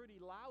speaking pretty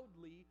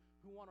loudly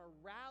who want to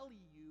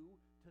rally you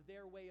to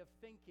their way of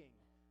thinking,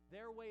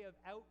 their way of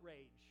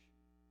outrage.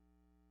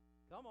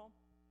 Come on.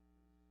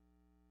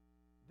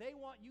 They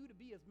want you to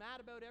be as mad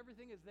about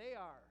everything as they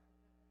are.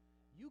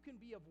 You can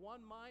be of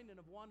one mind and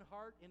of one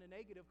heart in a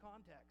negative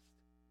context.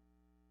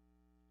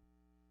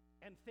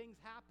 And things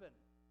happen.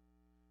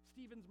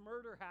 Stephen's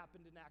murder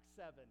happened in Acts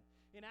 7.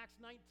 In Acts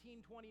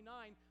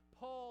 19:29,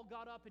 Paul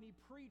got up and he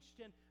preached,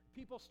 and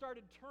people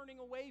started turning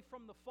away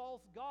from the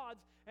false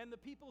gods, and the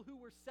people who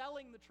were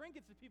selling the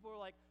trinkets, the people were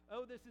like,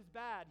 "Oh, this is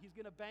bad. He's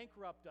going to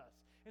bankrupt us."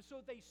 And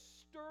so they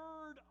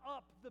stirred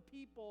up the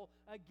people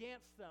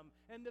against them.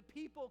 And the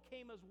people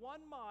came as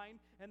one mind,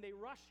 and they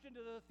rushed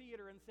into the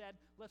theater and said,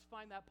 "Let's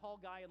find that Paul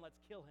guy and let's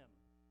kill him."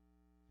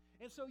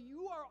 And so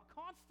you are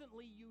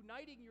constantly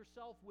uniting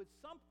yourself with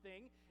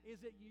something.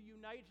 Is it you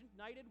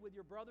united with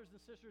your brothers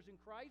and sisters in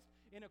Christ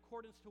in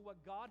accordance to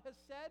what God has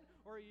said?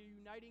 Or are you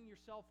uniting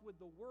yourself with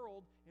the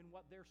world in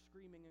what they're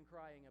screaming and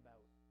crying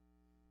about?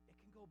 It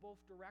can go both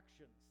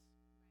directions.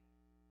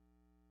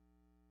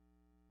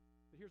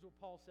 But here's what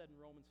Paul said in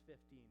Romans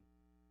 15.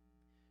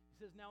 He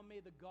says, "Now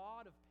may the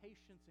God of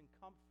patience and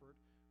comfort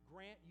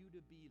grant you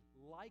to be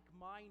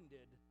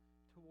like-minded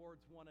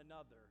towards one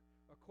another,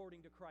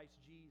 according to Christ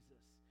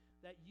Jesus,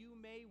 that you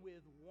may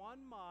with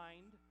one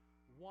mind,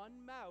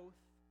 one mouth,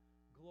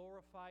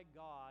 glorify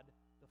God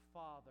the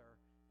Father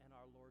and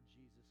our Lord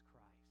Jesus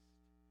Christ."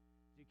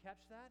 Did you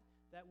catch that?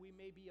 That we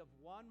may be of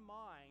one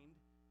mind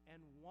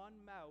and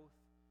one mouth,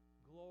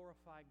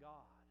 glorify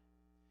God.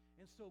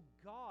 And so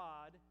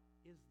God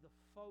is the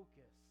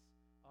focus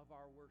of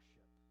our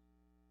worship.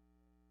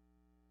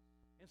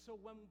 And so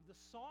when the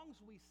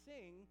songs we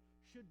sing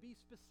should be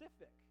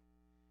specific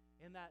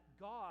in that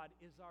God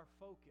is our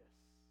focus.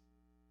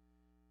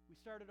 We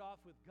started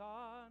off with,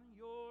 "God,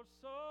 you're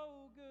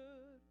so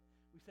good."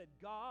 We said,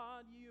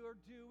 "God, you're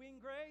doing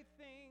great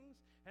things."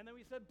 And then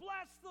we said,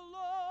 "Bless the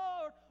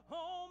Lord,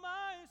 oh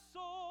my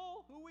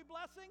soul." Who are we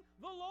blessing?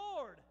 The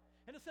Lord.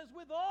 And it says,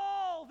 "With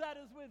all that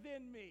is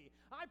within me,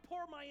 I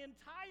pour my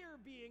entire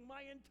being,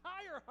 my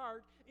entire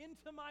heart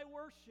into my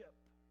worship."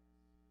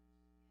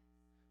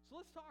 So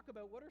let's talk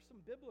about what are some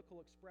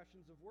biblical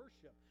expressions of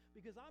worship.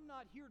 Because I'm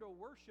not here to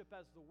worship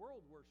as the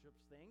world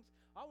worships things.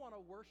 I want to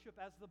worship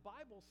as the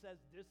Bible says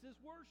this is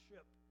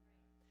worship.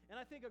 And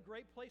I think a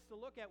great place to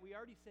look at, we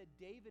already said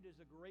David is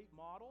a great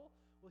model.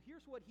 Well,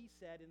 here's what he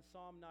said in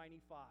Psalm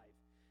 95.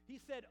 He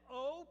said,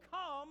 "Oh,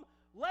 come,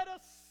 let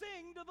us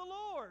sing to the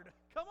Lord."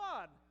 Come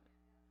on.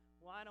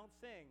 Well, I don't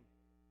sing.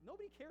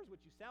 Nobody cares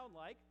what you sound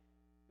like.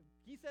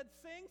 He said,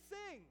 "Sing,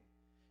 sing."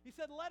 He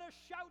said, "Let us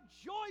shout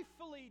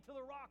joyfully to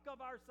the rock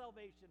of our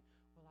salvation."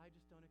 Well, I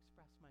just don't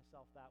express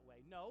myself that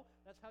way. No,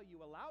 that's how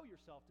you allow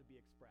yourself to be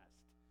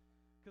expressed.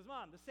 Because, come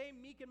on, the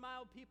same meek and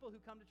mild people who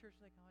come to church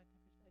like, "Oh,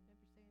 I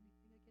never say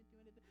anything, I can't do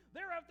anything."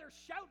 They're out there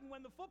shouting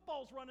when the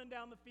football's running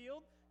down the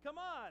field. Come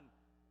on.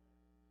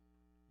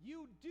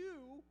 You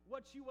do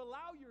what you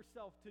allow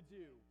yourself to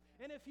do.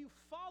 And if you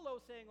follow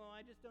saying, "Well,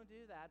 I just don't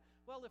do that,"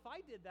 well, if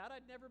I did that,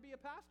 I'd never be a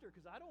pastor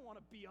because I don't want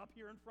to be up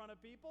here in front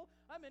of people.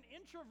 I'm an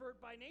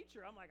introvert by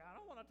nature. I'm like, I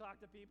don't want to talk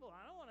to people.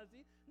 I don't want to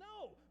see.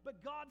 No,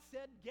 but God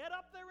said, get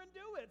up there and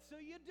do it, so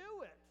you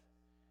do it.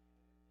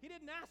 He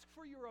didn't ask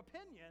for your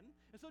opinion.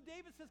 And so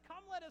David says,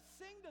 "Come, let us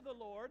sing to the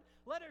Lord.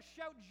 Let us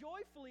shout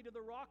joyfully to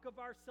the rock of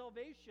our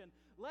salvation.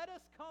 Let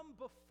us come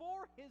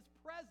before his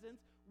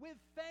presence with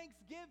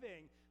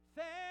thanksgiving."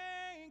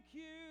 Thank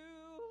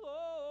you,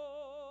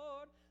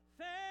 Lord.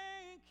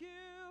 Thank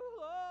you,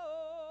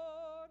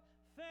 Lord.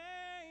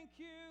 Thank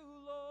you,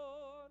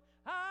 Lord.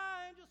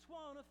 I just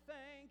want to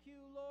thank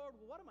you, Lord.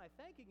 Well, what am I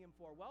thanking him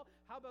for? Well,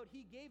 how about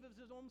he gave of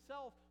his own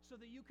self so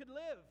that you could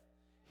live?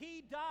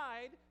 He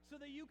died so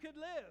that you could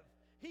live.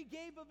 He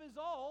gave of his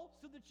all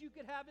so that you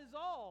could have his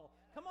all.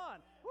 Come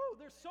on. Woo,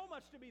 there's so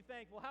much to be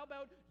thankful. How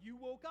about you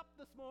woke up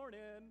this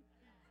morning?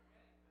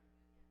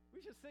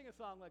 We should sing a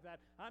song like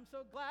that. "I'm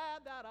so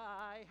glad that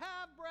I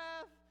have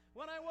breath.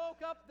 When I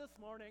woke up this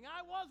morning,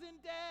 I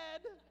wasn't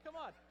dead." Come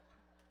on.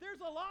 There's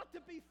a lot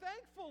to be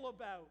thankful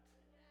about.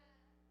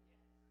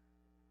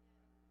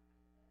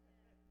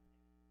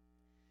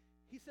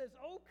 He says,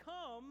 "Oh,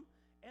 come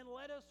and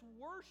let us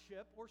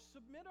worship," or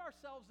submit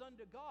ourselves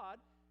unto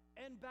God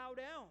and bow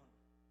down.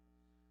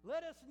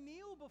 "Let us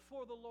kneel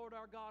before the Lord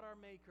our God, our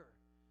Maker.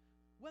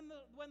 When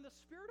the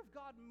Spirit of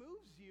God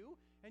moves you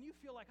and you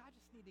feel like, I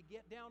just need to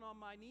get down on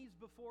my knees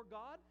before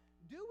God,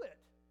 do it.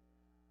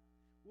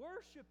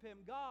 Worship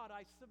Him. God,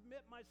 I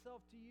submit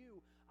myself to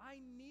you. I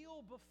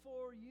kneel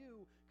before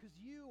you because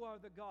you are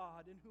the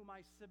God in whom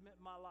I submit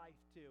my life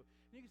to.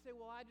 And you can say,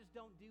 well, I just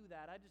don't do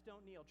that. I just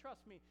don't kneel.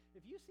 Trust me,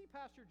 if you see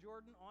Pastor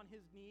Jordan on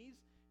his knees,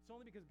 it's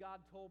only because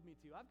God told me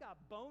to. I've got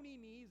bony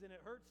knees and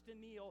it hurts to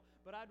kneel,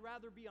 but I'd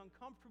rather be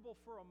uncomfortable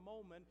for a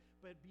moment,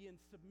 but be in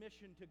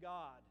submission to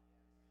God.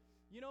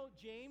 You know,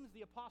 James,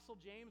 the Apostle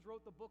James,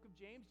 wrote the book of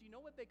James. Do you know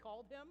what they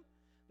called him?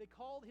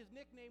 His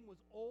nickname was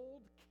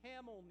Old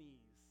Camel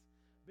Knees,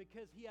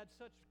 because he had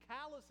such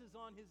calluses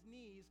on his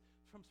knees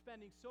from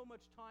spending so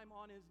much time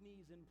on his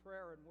knees in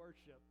prayer and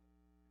worship.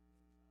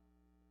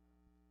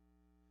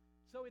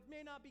 So it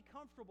may not be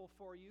comfortable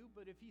for you,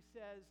 but if he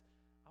says,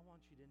 I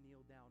want you to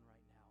kneel down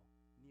right now,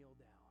 kneel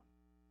down.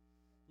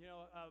 You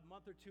know, a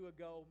month or two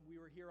ago, we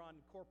were here on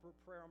corporate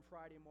prayer on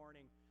Friday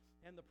morning,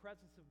 and the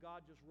presence of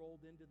God just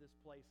rolled into this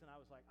place, and I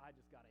was like, I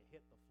just got to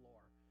hit the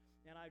floor.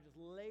 And I just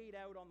laid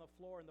out on the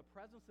floor, and the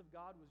presence of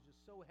God was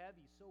just so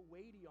heavy, so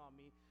weighty on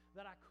me,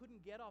 that I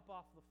couldn't get up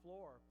off the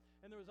floor.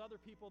 And there was other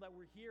people that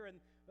were here, and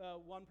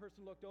one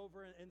person looked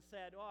over and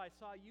said, oh, I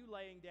saw you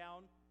laying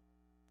down.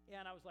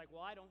 And I was like,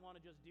 well, I don't want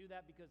to just do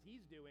that because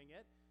he's doing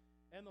it.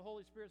 And the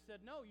Holy Spirit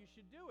said, no, you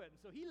should do it. And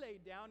so he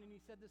laid down, and he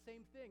said the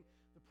same thing.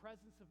 The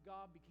presence of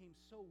God became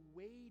so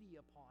weighty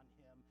upon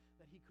him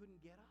that he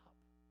couldn't get up.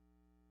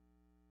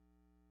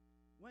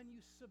 When you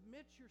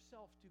submit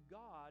yourself to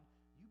God,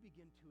 you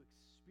begin to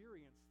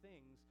experience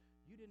things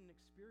you didn't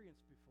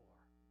experience before.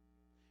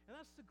 And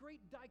that's the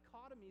great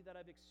dichotomy that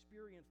I've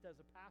experienced as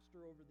a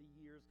pastor over the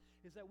years,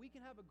 is that we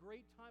can have a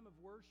great time of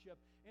worship,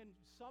 and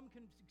some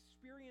can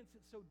experience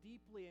it so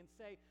deeply and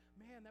say,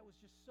 man, that was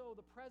just so,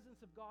 the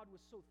presence of God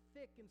was so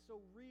thick and so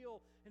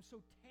real and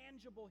so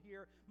tangible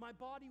here. My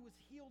body was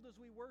healed as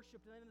we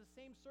worshiped. And then in the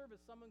same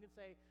service, someone can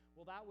say,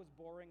 well, that was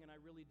boring and I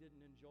really didn't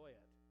enjoy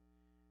it.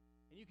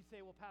 And you can say,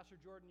 well, Pastor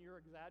Jordan,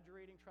 you're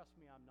exaggerating. Trust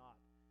me, I'm not.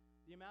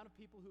 The amount of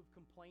people who've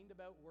complained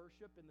about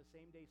worship in the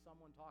same day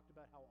someone talked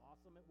about how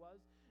awesome it was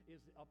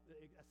is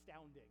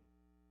astounding.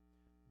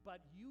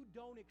 But you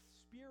don't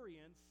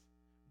experience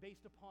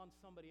based upon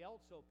somebody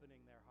else opening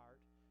their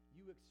heart.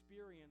 You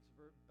experience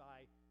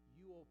by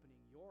you opening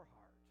your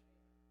heart.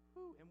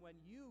 Whew. And when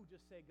you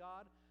just say,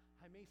 God,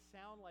 I may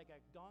sound like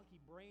a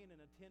donkey brain in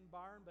a tin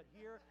barn, but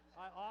here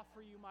I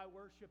offer you my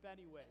worship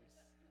anyways.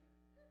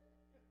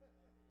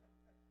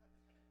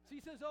 So he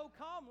says, oh,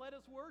 come, let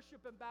us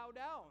worship and bow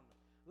down.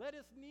 Let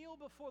us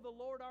kneel before the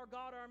Lord our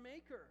God, our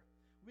Maker.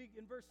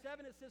 In verse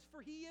 7 it says,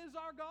 for he is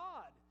our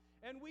God,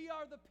 and we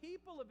are the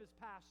people of his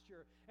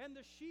pasture, and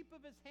the sheep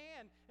of his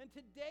hand. And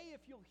today,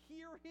 if you'll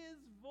hear his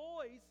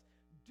voice,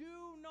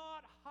 do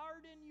not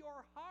harden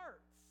your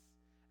hearts,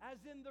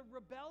 as in the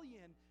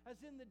rebellion, as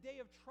in the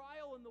day of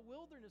trial in the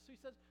wilderness. So he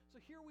says,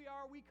 so here we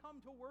are, we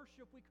come to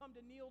worship, we come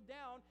to kneel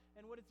down,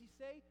 and what does he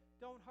say?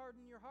 Don't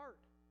harden your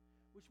heart,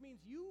 which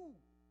means you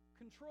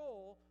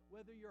control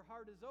whether your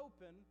heart is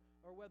open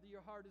or whether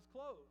your heart is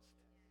closed.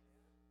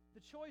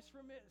 The choice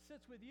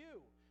sits with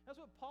you. That's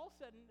what Paul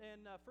said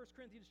in 1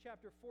 Corinthians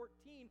chapter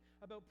 14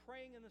 about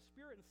praying in the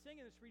Spirit and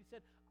singing in the Spirit. He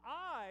said,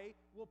 I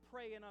will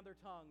pray in other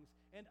tongues,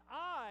 and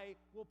I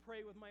will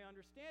pray with my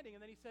understanding. And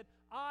then he said,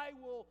 I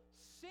will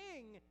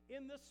sing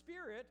in the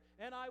Spirit,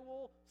 and I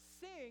will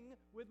sing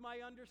with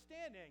my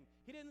understanding.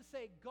 He didn't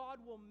say,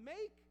 God will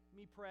make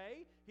me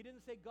pray. He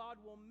didn't say, God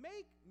will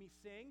make me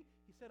sing.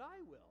 He said, I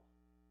will.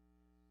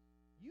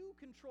 You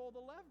control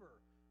the lever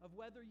of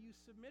whether you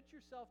submit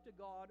yourself to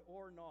God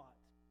or not.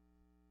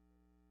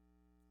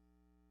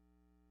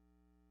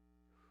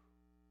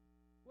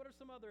 What are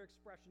some other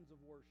expressions of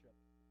worship?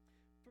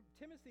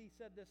 Timothy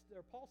said this,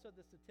 or Paul said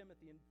this to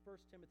Timothy in 1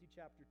 Timothy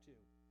chapter 2.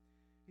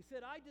 He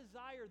said, I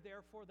desire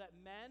therefore that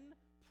men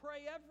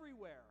pray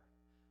everywhere,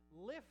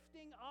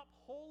 lifting up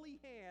holy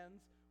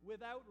hands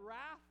without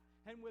wrath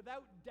and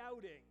without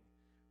doubting.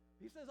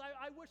 He says,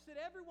 I wish that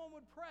everyone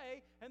would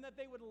pray and that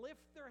they would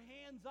lift their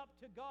hands up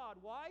to God.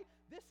 Why?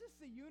 This is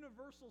the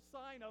universal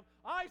sign of,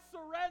 I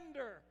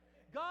surrender.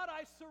 God,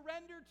 I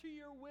surrender to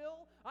your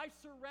will. I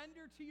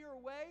surrender to your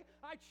way.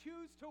 I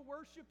choose to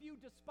worship you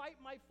despite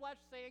my flesh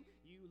saying,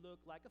 you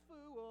look like a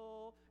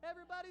fool.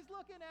 Everybody's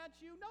looking at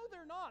you. No,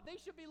 they're not. They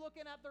should be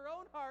looking at their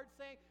own heart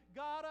saying,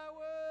 God, I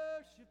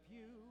worship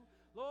you.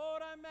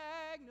 Lord, I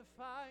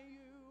magnify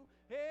you,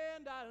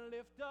 and I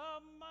lift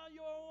up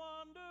your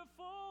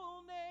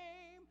wonderful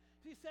name.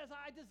 He says,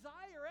 I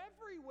desire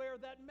everywhere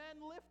that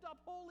men lift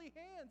up holy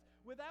hands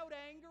without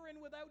anger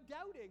and without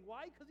doubting.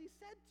 Why? Because he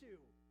said to.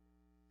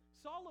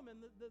 Solomon,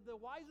 the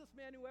wisest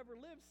man who ever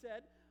lived,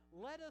 said,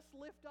 let us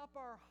lift up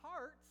our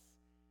hearts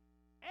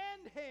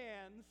and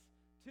hands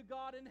to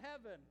God in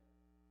heaven.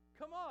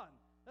 Come on.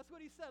 That's what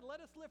he said.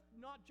 Let us lift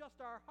not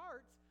just our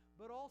hearts,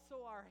 but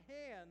also our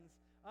hands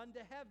unto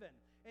heaven.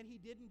 And he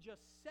didn't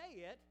just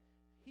say it,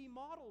 he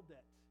modeled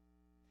it.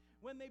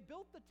 When they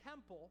built the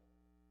temple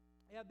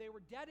they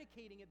were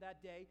dedicating it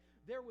that day.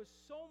 There was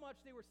so much.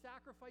 They were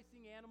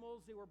sacrificing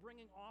animals. They were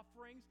bringing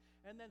offerings.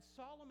 And then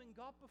Solomon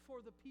got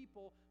before the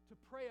people to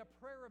pray a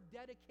prayer of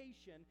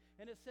dedication.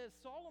 And it says,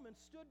 Solomon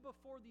stood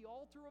before the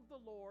altar of the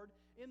Lord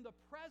in the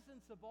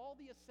presence of all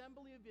the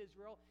assembly of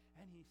Israel,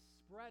 and he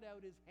spread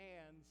out his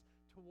hands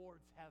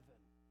towards heaven.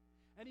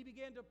 And he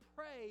began to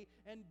pray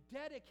and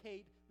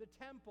dedicate the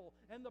temple.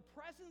 And the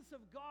presence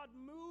of God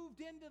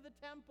moved into the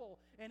temple,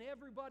 and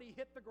everybody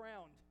hit the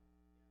ground.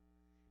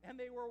 And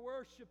they were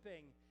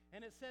worshiping.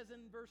 And it says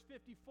in verse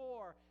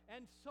 54,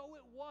 and so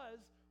it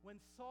was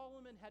when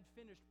Solomon had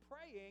finished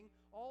praying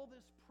all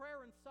this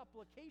prayer and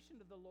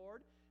supplication to the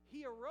Lord,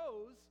 he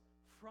arose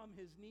from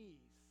his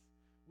knees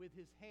with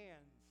his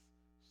hands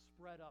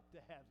spread up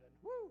to heaven.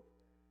 Woo!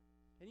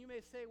 And you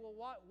may say, well,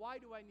 why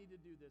do I need to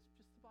do this?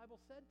 Just the Bible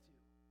said to.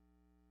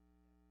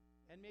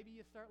 And maybe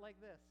you start like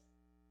this.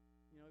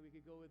 You know, we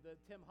could go with the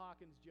Tim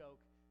Hawkins joke.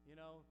 You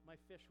know, my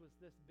fish was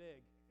this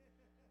big.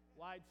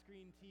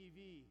 Widescreen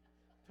TV.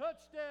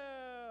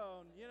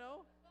 Touchdown, you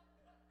know?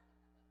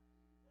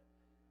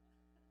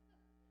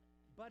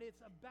 But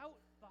it's about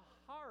the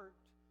heart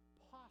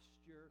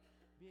posture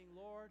being,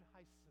 Lord,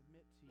 I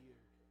submit to you.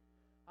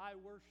 I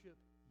worship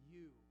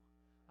you.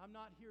 I'm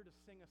not here to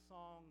sing a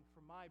song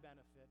for my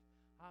benefit.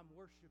 I'm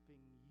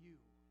worshiping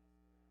you.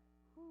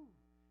 Whew.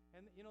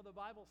 And, you know, the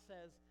Bible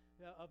says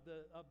of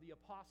the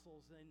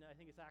apostles, in I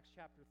think it's Acts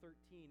chapter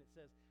 13, it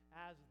says,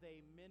 as they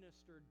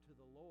ministered to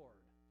the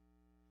Lord.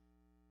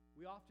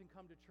 We often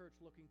come to church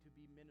looking to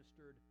be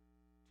ministered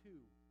to.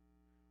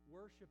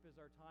 Worship is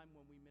our time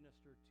when we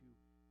minister to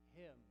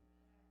Him.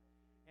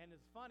 And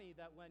it's funny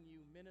that when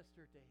you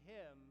minister to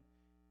Him,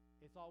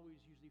 it's always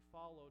usually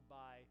followed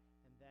by,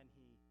 and then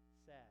He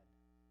said,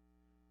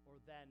 or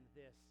then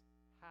this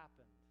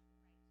happened.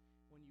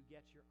 When you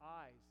get your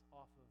eyes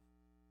off of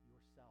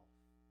yourself.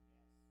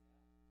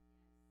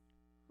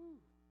 Whew.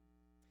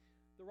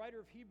 The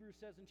writer of Hebrews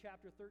says in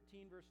chapter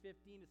 13, verse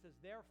 15, it says,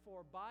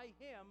 therefore, by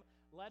Him,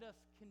 let us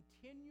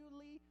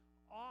continually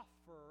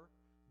offer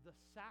the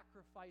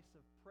sacrifice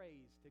of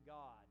praise to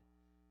God.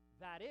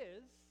 That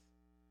is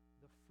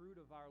the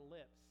fruit of our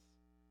lips,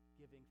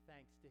 giving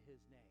thanks to His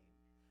name.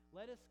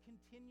 Let us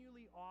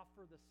continually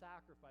offer the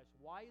sacrifice.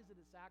 Why is it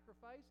a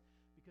sacrifice?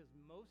 Because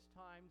most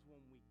times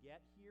when we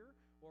get here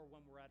or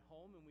when we're at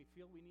home and we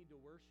feel we need to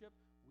worship,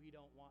 we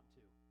don't want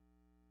to.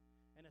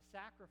 And a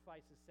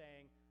sacrifice is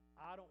saying,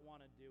 I don't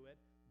want to do it,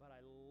 but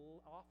I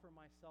offer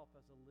myself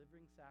as a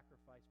living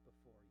sacrifice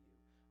before you.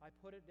 I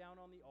put it down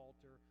on the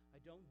altar. I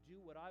don't do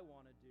what I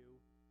want to do.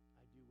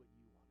 I do what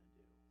you want to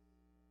do.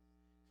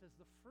 It says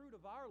the fruit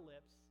of our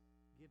lips,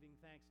 giving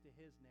thanks to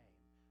His name.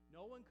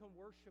 No one can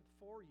worship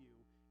for you.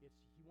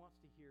 He wants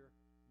to hear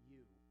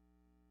you.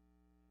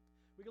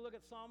 We can look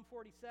at Psalm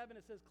 47.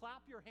 It says,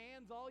 clap your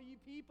hands, all ye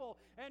people,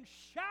 and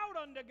shout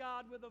unto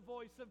God with a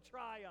voice of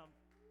triumph.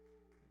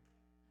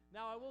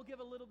 Now, I will give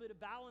a little bit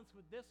of balance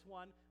with this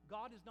one.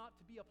 God is not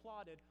to be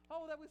applauded.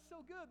 Oh, that was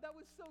so good. That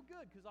was so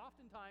good. Because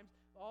oftentimes,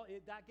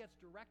 that gets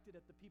directed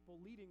at the people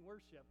leading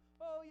worship.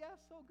 Oh, yes,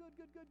 so good,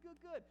 good, good, good,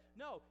 good.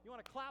 No, you want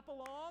to clap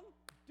along?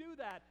 Do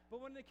that. But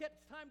when it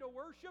gets time to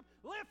worship,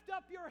 lift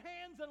up your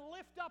hands and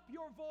lift up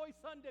your voice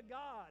unto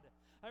God.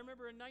 I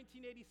remember in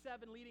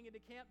 1987, leading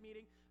into camp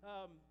meeting,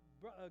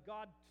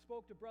 God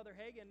spoke to Brother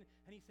Hagin,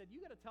 and he said,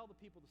 you got to tell the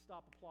people to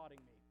stop applauding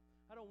me.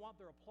 I don't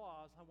want their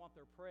applause. I want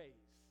their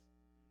praise.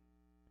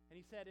 And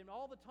he said, in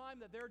all the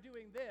time that they're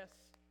doing this,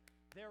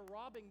 they're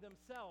robbing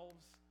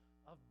themselves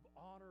of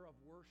honor of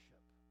worship.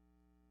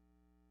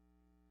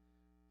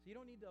 So you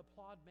don't need to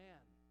applaud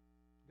man.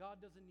 God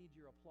doesn't need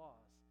your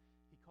applause.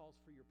 He calls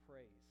for your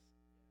praise.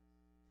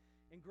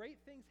 And great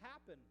things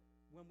happen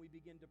when we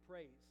begin to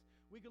praise.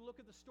 We could look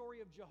at the story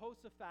of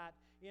Jehoshaphat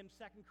in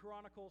 2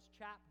 Chronicles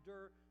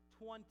chapter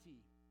 20.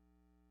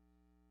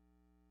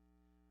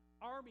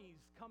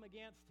 Armies come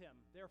against him.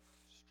 They're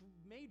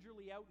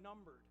majorly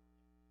outnumbered.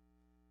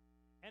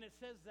 And it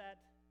says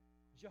that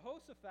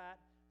Jehoshaphat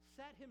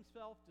set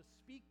himself to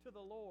speak to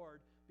the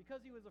Lord because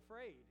he was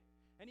afraid.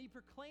 And he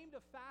proclaimed a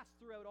fast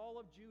throughout all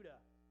of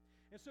Judah.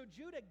 And so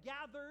Judah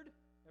gathered,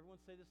 everyone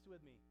say this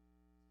with me,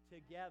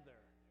 together.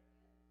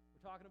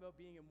 We're talking about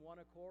being in one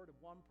accord, of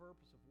one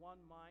purpose, of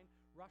one mind,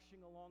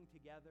 rushing along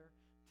together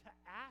to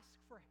ask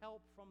for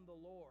help from the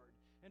Lord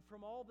and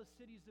from all the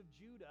cities of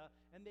Judah.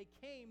 And they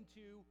came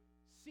to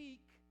seek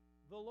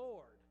the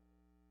Lord.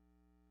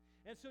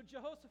 And so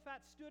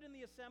Jehoshaphat stood in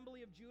the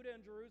assembly of Judah and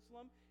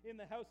Jerusalem in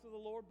the house of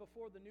the Lord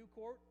before the new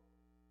court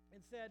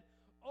and said,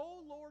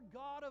 O Lord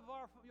God of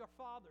your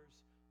fathers,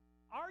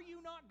 are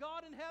you not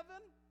God in heaven?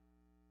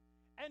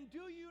 And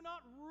do you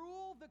not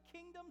rule the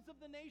kingdoms of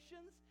the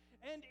nations?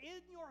 And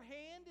in your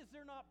hand is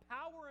there not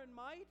power and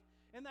might,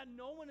 and that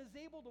no one is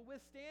able to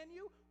withstand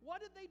you?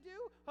 What did they do?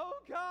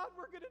 Oh God,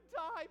 we're going to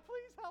die.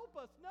 Please help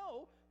us.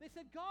 No, they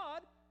said,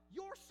 God,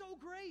 you're so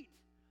great.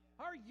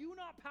 Are you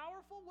not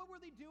powerful? What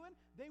were they doing?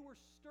 They were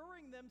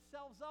stirring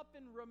themselves up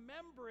in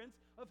remembrance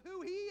of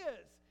who He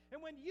is.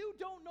 And when you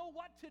don't know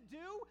what to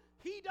do,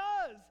 He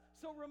does.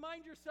 So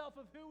remind yourself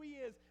of who He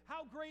is,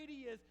 how great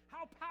He is,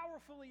 how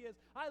powerful He is.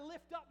 I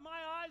lift up my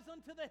eyes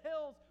unto the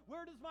hills.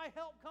 Where does my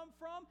help come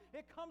from?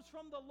 It comes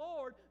from the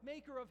Lord,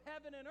 maker of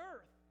heaven and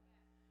earth.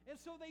 And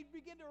so they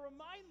begin to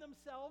remind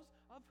themselves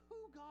of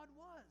who God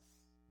was.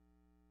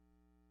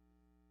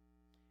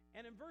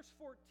 And in verse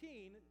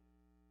 14,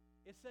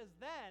 it says,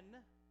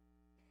 then,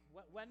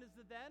 when is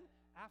the then?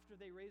 After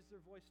they raised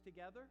their voice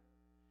together.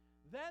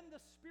 Then the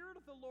Spirit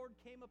of the Lord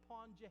came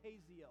upon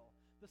Jahaziel,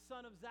 the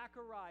son of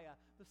Zechariah,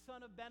 the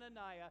son of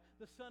Benaniah,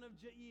 the son of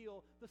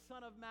Jael, the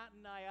son of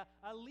Mattaniah,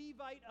 a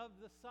Levite of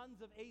the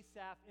sons of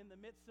Asaph, in the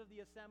midst of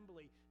the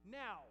assembly.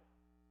 Now,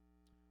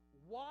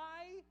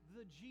 why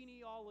the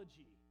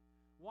genealogy?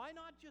 Why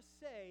not just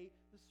say,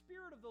 the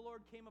Spirit of the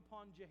Lord came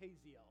upon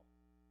Jahaziel?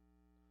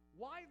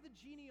 Why the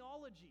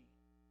genealogy?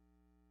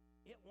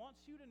 It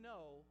wants you to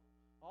know,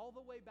 all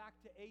the way back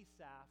to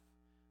Asaph,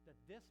 that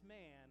this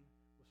man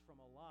was from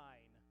a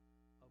line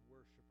of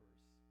worshipers.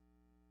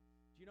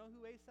 Do you know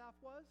who Asaph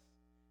was?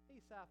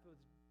 Asaph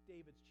was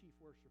David's chief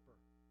worshiper.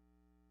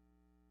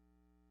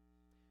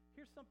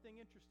 Here's something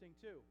interesting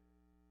too.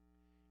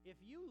 If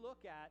you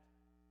look at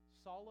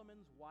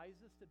Solomon's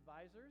wisest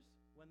advisors,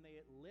 when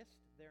they list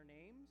their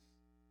names,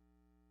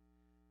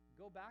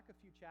 go back a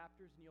few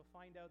chapters and you'll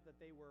find out that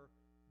they were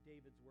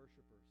David's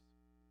worshipers.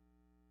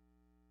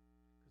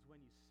 Because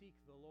when you seek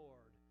the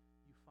Lord,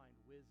 you find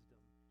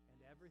wisdom and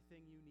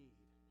everything you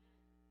need.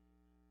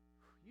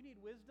 You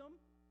need wisdom?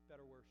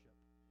 Better worship.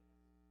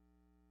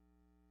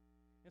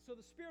 And so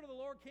the Spirit of the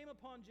Lord came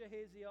upon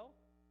Jahaziel,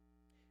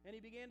 and he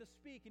began to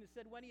speak, and he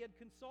said, when he had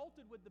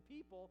consulted with the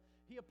people,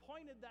 he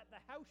appointed that the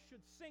house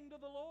should sing to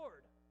the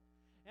Lord,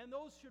 and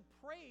those should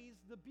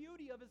praise the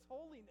beauty of his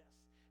holiness.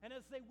 And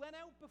as they went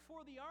out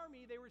before the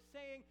army, they were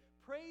saying,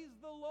 praise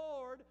the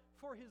Lord,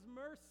 for his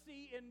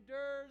mercy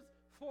endures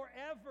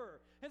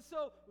forever. And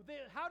so,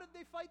 how did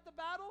they fight the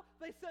battle?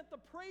 They sent the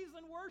praise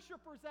and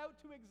worshipers out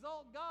to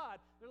exalt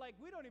God. They're like,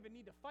 we don't even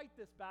need to fight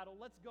this battle.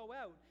 Let's go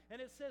out. And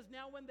it says,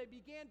 now when they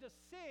began to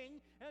sing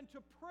and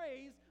to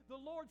praise,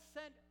 the Lord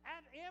sent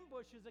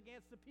ambushes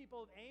against the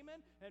people of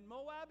Ammon and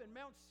Moab and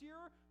Mount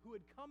Seir, who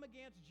had come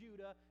against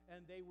Judah,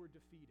 and they were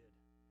defeated.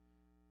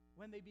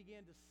 When they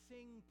began to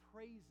sing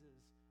praises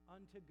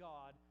unto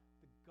God,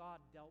 God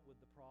dealt with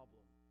the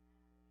problem.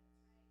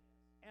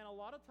 And a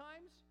lot of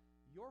times,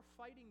 you're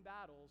fighting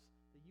battles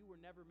that you were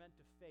never meant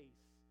to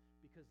face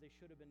because they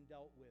should have been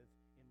dealt with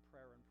in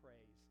prayer and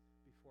praise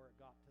before it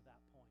got to that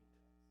point.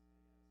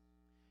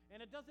 And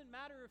it doesn't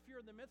matter if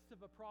you're in the midst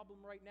of a problem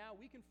right now.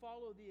 We can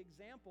follow the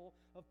example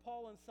of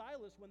Paul and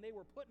Silas when they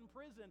were put in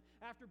prison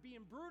after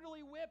being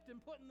brutally whipped and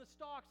put in the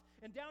stocks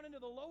and down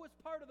into the lowest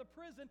part of the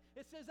prison.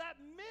 It says at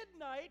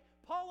midnight,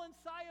 Paul and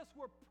Silas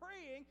were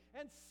praying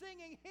and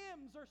singing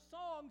hymns or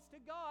songs to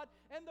God,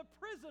 and the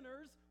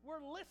prisoners were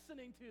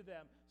listening to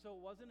them. So it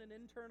wasn't an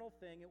internal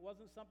thing. It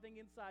wasn't something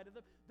inside of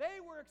them.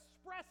 They were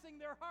expressing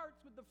their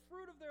hearts with the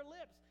fruit of their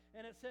lips.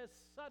 And it says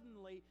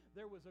suddenly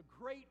there was a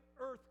great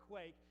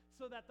earthquake,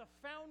 so that the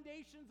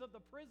foundations of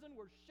the prison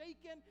were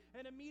shaken,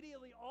 and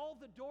immediately all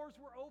the doors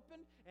were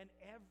opened, and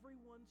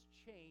everyone's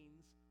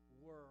chains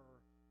were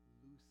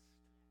loosed.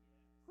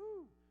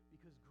 Whew!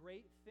 Because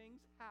great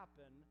things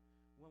happen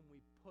when we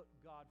put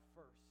God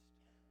first,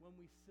 when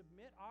we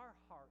submit our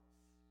hearts.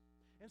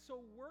 And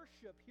so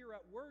worship here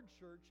at Word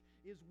Church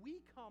is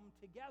we come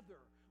together.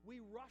 We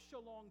rush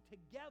along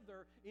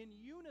together in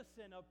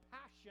unison of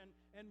passion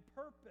and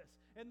purpose.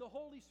 And the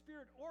Holy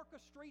Spirit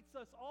orchestrates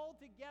us all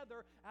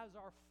together as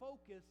our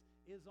focus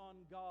is on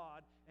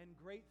God. And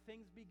great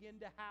things begin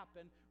to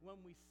happen when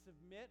we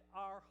submit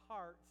our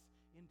hearts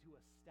into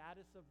a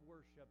status of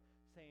worship,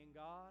 saying,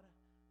 God,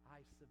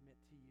 I submit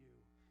to you.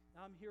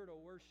 I'm here to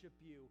worship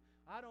you.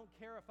 I don't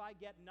care if I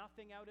get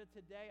nothing out of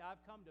today. I've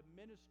come to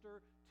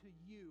minister to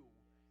you.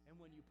 And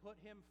when you put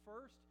him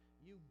first,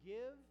 you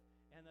give,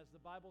 and as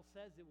the Bible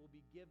says, it will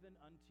be given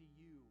unto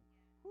you.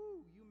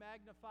 Whew, you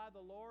magnify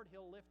the Lord,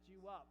 he'll lift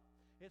you up.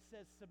 It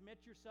says,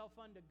 submit yourself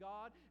unto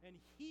God, and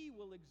he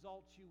will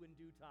exalt you in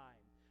due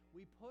time.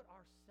 We put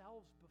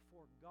ourselves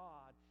before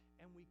God,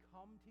 and we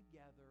come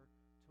together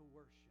to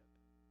worship.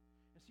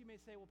 And so you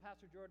may say, well,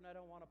 Pastor Jordan, I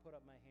don't want to put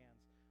up my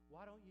hands.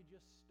 Why don't you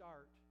just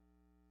start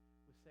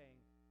with saying,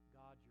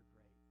 God, you're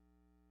great.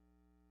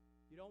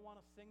 You don't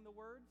want to sing the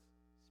words?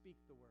 Speak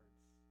the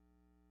words.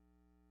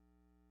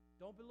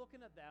 Don't be looking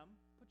at them.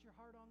 Put your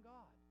heart on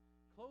God.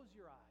 Close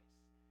your eyes.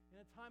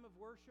 In a time of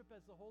worship,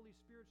 as the Holy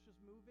Spirit's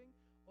just moving,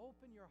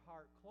 open your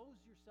heart. Close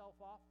yourself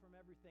off from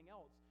everything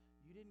else.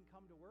 You didn't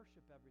come to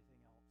worship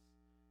everything else.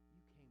 You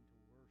came to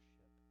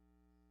worship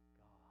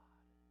God.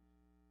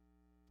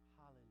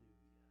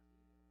 Hallelujah.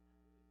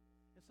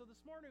 And so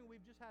this morning,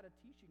 we've just had a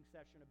teaching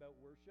session about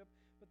worship,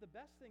 but the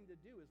best thing to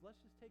do is let's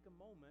just take a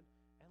moment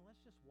and let's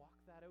just walk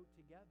that out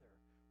together.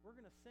 We're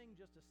going to sing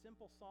just a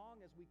simple song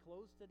as we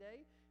close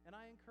today, and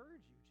I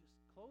encourage you, just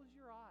close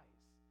your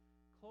eyes.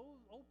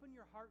 Open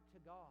your heart to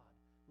God.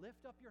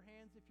 Lift up your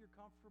hands if you're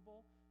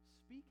comfortable.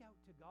 Speak out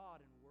to God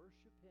and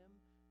worship him,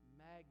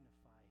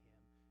 magnify him.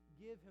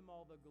 give him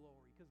all the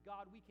glory. Because,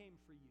 God, we came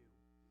for you.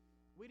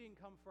 We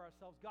didn't come for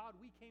ourselves. God,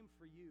 we came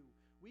for you.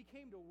 We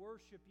came to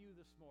worship you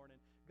this morning.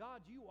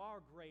 God, you are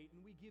great,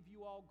 and we give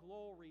you all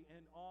glory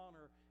and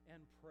honor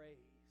and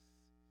praise.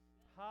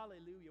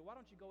 Hallelujah. Why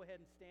don't you go ahead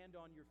and stand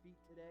on your feet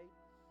today?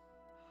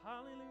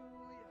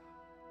 Hallelujah.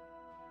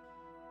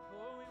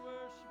 Oh, we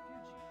worship you,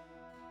 Jesus.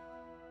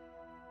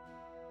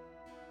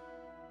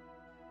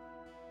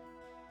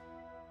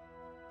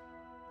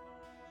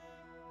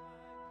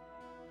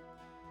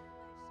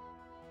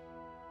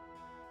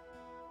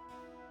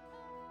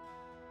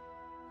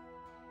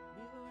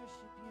 We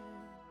worship you.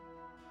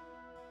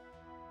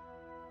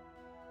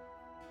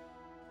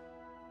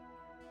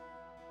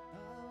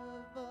 Out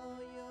of all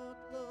your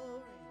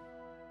glory,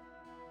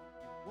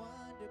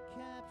 wonder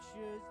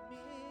captures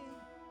me.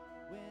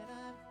 When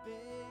I'm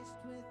faced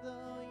with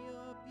all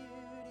your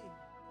beauty,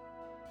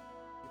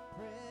 your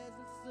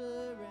presence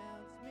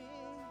surrounds me.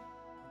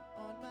 And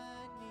on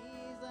my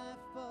knees I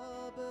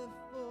fall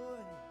before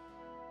you,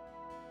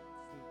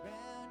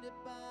 surrounded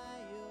by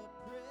your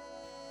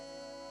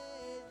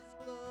praise.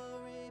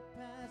 Glory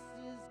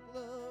passes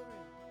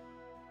glory.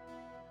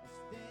 I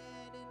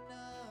stand in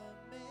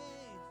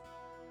amaze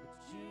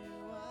that you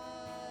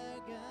are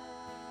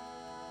God.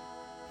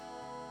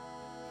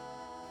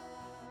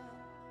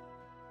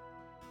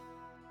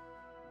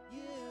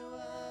 You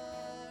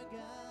are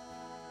God.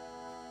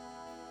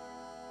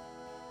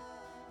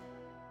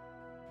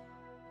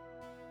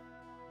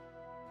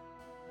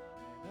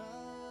 And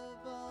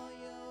of all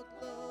your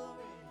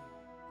glory,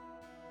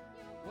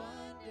 your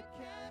wonder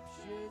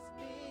captures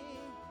me.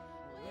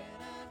 When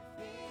I'm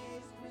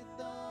faced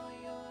with all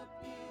your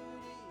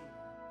beauty,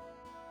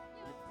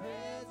 your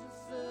presence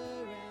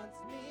surrounds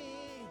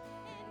me.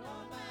 And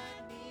on my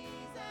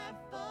knees I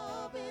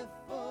fall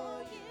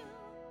before you,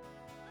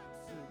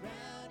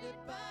 surrounded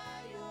by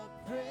your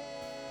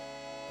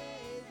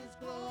praise. As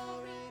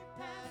glory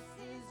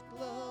passes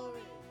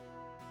glory,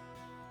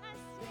 I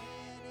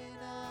stand in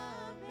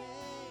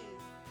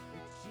amaze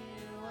that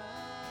you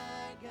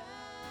are God.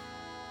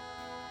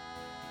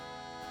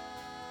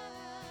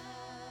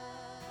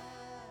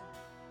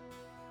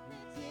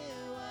 That you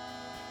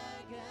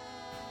are God.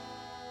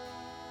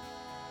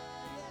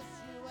 Yes,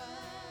 you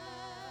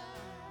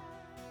are.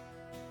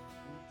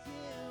 That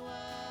you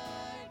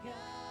are God.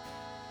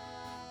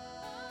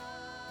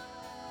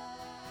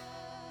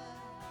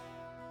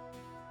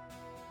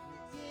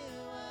 That you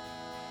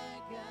are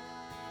God.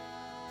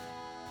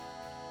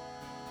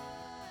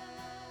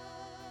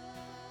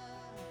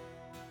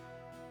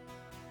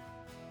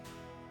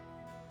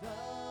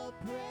 All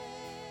praise,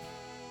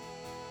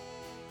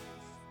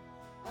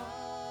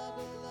 all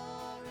the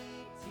glory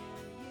to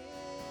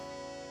you.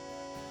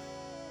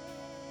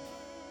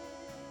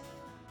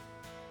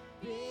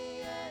 Be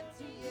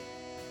unto you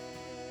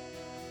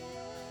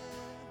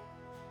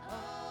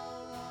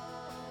all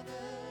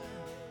honor,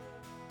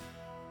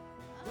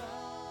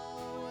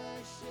 all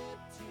worship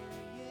to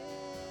you.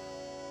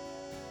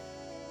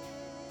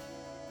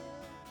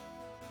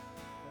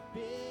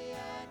 Be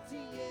unto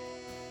you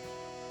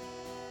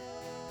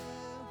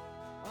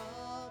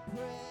all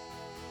praise,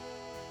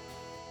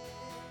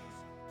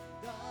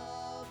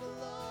 all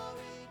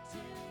glory to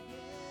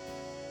you.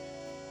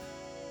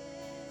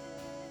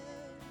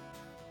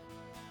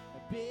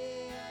 Be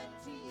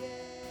unto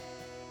you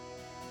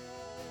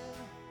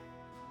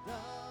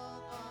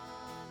all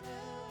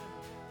honor,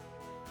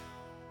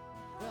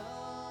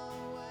 all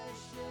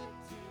worship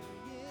to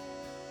you.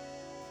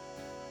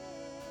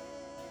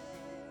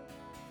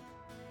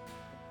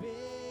 Be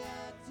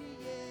unto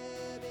you,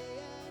 be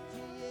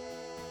unto you.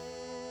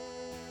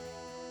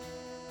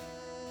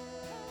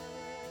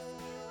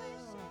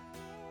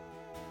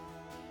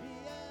 Be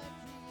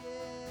unto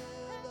you,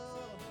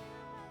 Lord.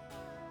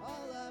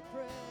 All our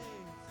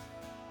praise,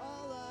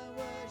 all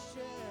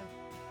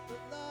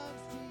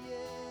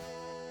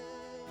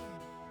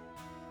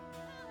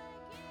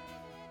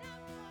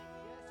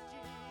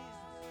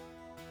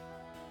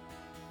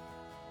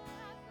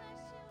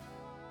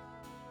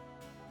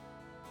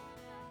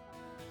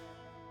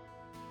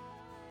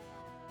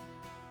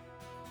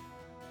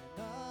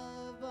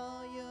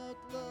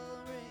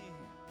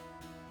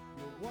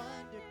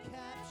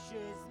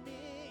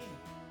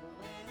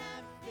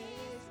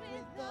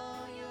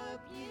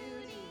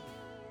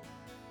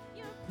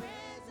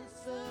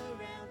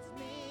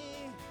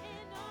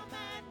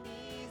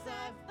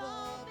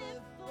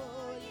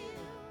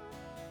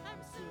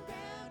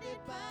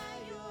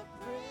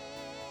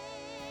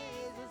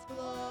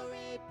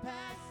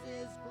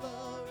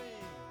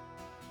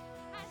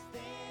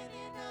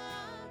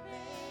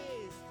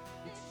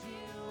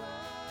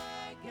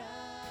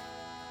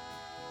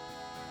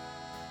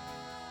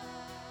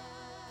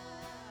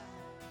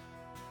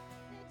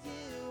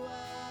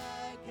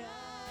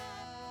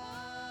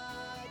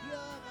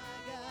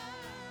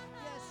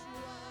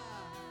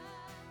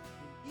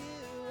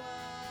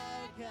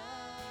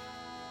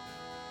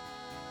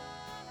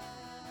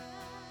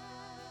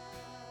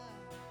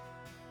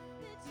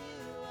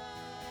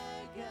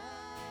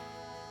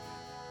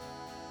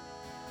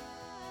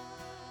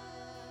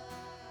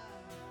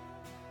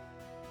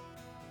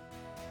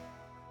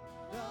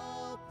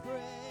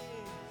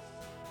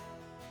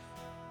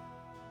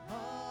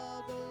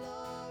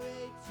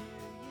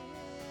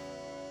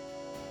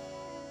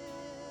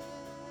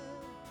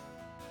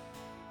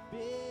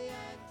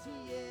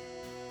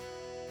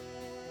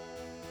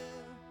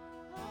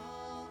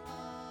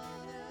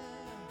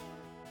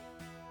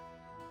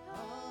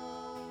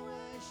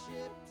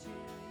worship to you.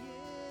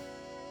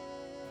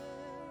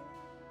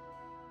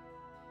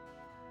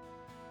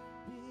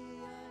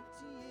 Be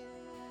unto you,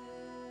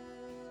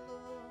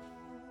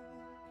 Lord.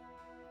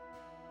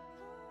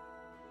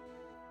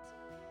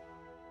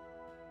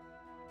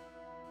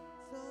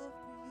 It's all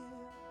for you.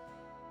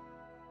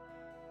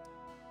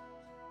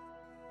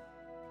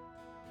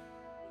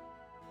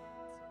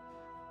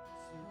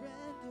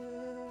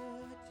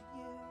 Surrender to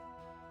you.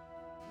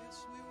 Yes,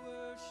 we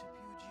worship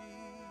you,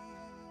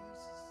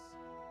 Jesus.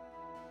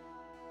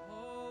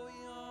 Oh, we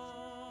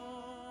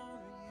honor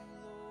you,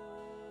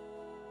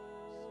 Lord.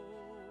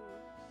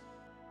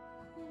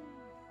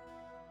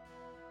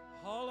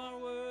 All our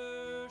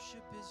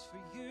worship is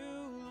for you,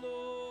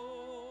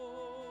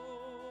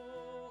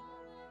 Lord.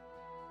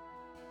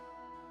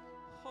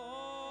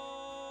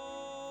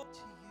 All to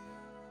you,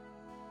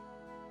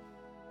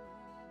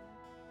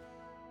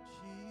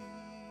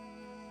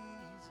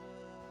 Jesus.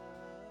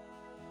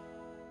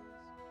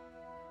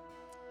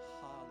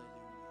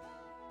 Hallelujah.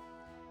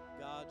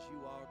 God, you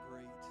are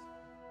great.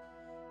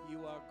 You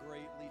are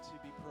greatly to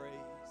be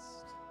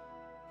praised.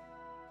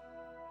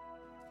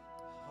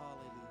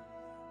 Hallelujah.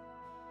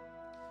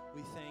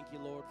 We thank you,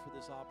 Lord, for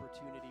this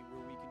opportunity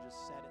where we can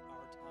just set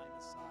our time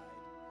aside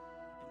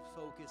and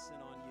focus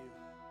in on you.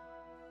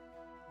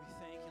 We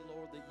thank you,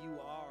 Lord, that you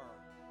are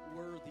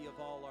worthy of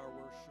all our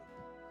worship.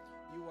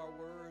 You are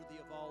worthy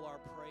of all our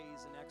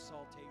praise and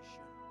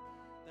exaltation,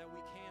 that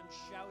we can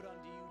shout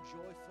unto you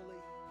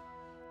joyfully.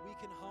 We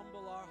can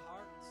humble our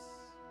hearts.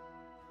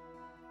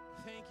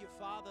 Thank you,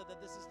 Father, that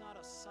this is not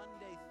a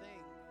Sunday thing,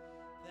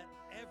 that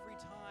every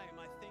time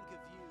I think of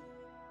you,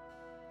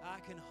 I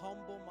can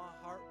humble my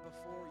heart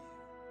before you.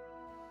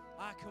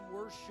 I can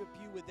worship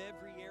you with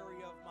every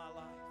area of my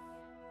life.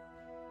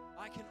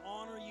 I can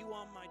honor you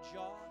on my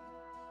job.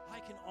 I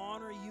can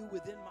honor you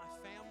within my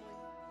family.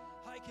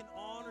 I can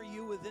honor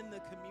you within the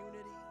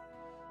community.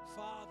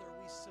 Father,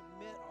 we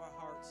submit our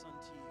hearts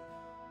unto you.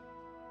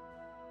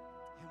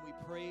 And we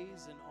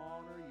praise and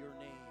honor your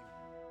name,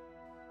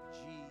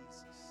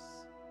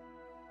 Jesus,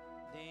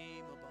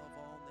 name above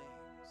all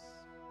names.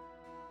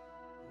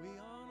 We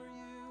honor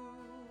you,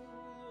 Lord.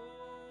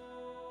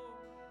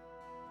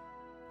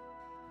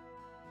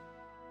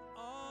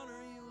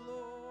 Honor you,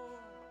 Lord.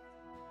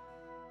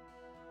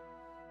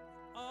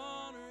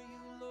 Honor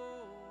you,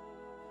 Lord.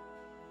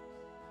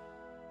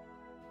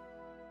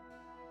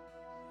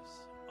 Yes,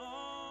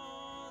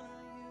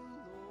 honor you,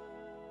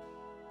 Lord.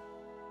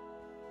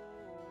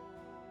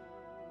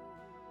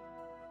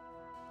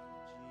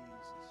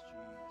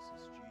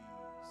 Jesus,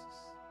 Jesus.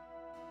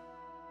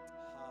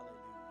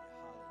 Hallelujah,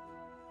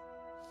 hallelujah.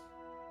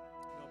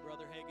 You know,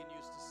 Brother Hagin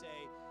used to say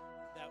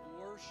that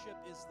worship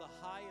is the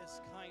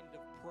highest kind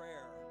of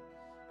prayer.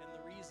 And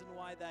the reason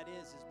why that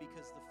is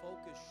because the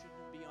focus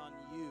shouldn't be on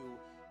you,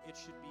 it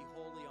should be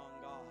wholly on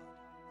God.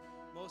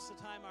 Most of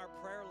the time our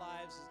prayer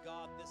lives is,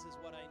 God, this is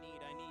what I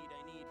need,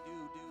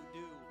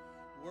 do.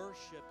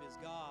 Worship is,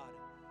 God,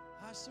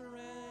 I surrender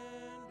to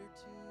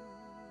you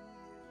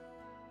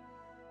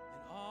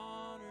and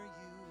honor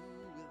you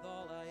with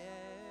all I am.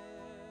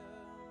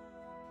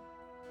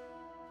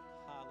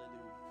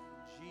 Hallelujah.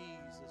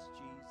 Jesus,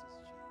 Jesus,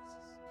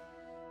 Jesus.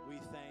 We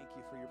thank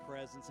you for your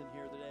presence in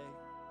here today.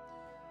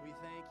 We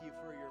thank you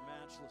for your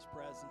matchless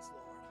presence,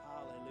 Lord.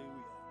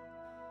 Hallelujah.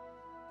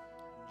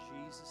 In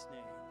Jesus'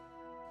 name,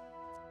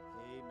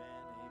 amen,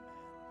 amen.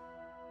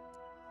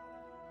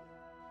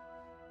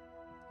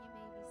 You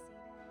may be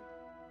seated.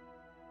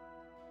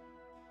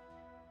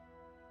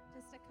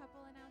 Just a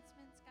couple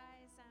announcements,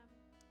 guys.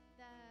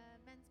 The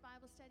men's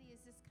Bible study is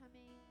this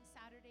coming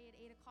Saturday at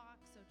 8 o'clock,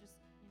 so just,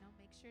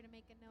 make sure to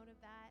make a note of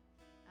that.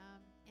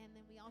 And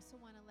then we also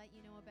want to let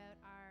you know about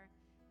our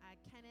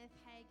Kenneth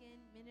Hagin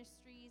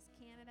Ministries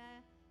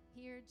Canada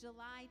here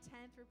July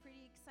 10th. We're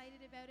pretty excited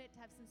about it, to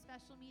have some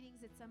special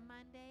meetings. It's a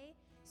Monday,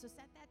 so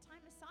set that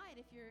time aside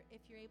if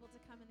you're able to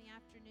come in the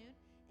afternoon.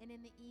 And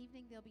in the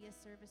evening there'll be a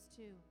service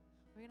too.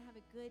 We're gonna have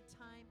a good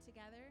time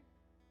together,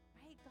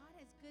 right? God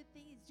has good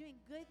things. He's doing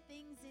good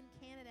things in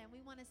Canada, and we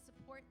want to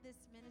support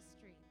this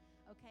ministry.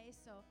 Okay,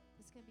 so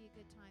it's gonna be a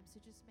good time. So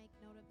just make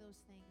note of those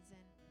things,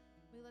 and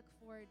we look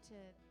forward to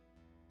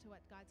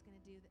what God's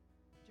gonna do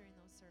during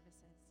those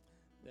services.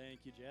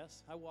 Thank you,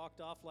 Jess. I walked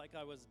off like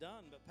I was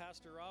done, but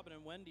Pastor Robin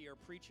and Wendy are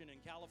preaching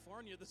in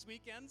California this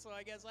weekend, so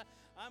I guess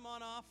I'm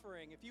on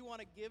offering. If you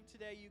want to give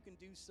today, you can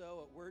do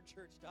so at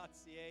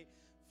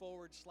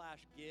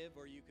wordchurch.ca/give,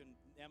 or you can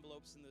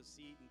envelopes in the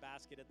seat and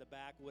basket at the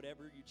back,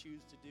 whatever you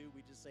choose to do.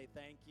 We just say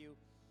thank you.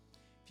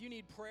 If you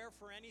need prayer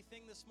for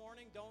anything this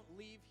morning, don't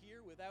leave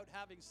here without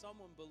having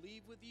someone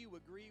believe with you,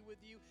 agree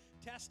with you,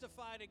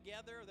 testify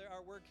together.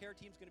 Our Word Care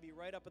team's going to be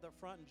right up at the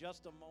front in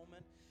just a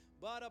moment.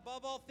 But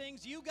above all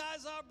things, you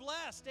guys are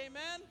blessed.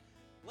 Amen?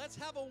 Let's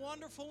have a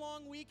wonderful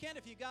long weekend.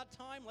 If you got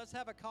time, let's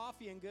have a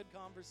coffee and good conversation.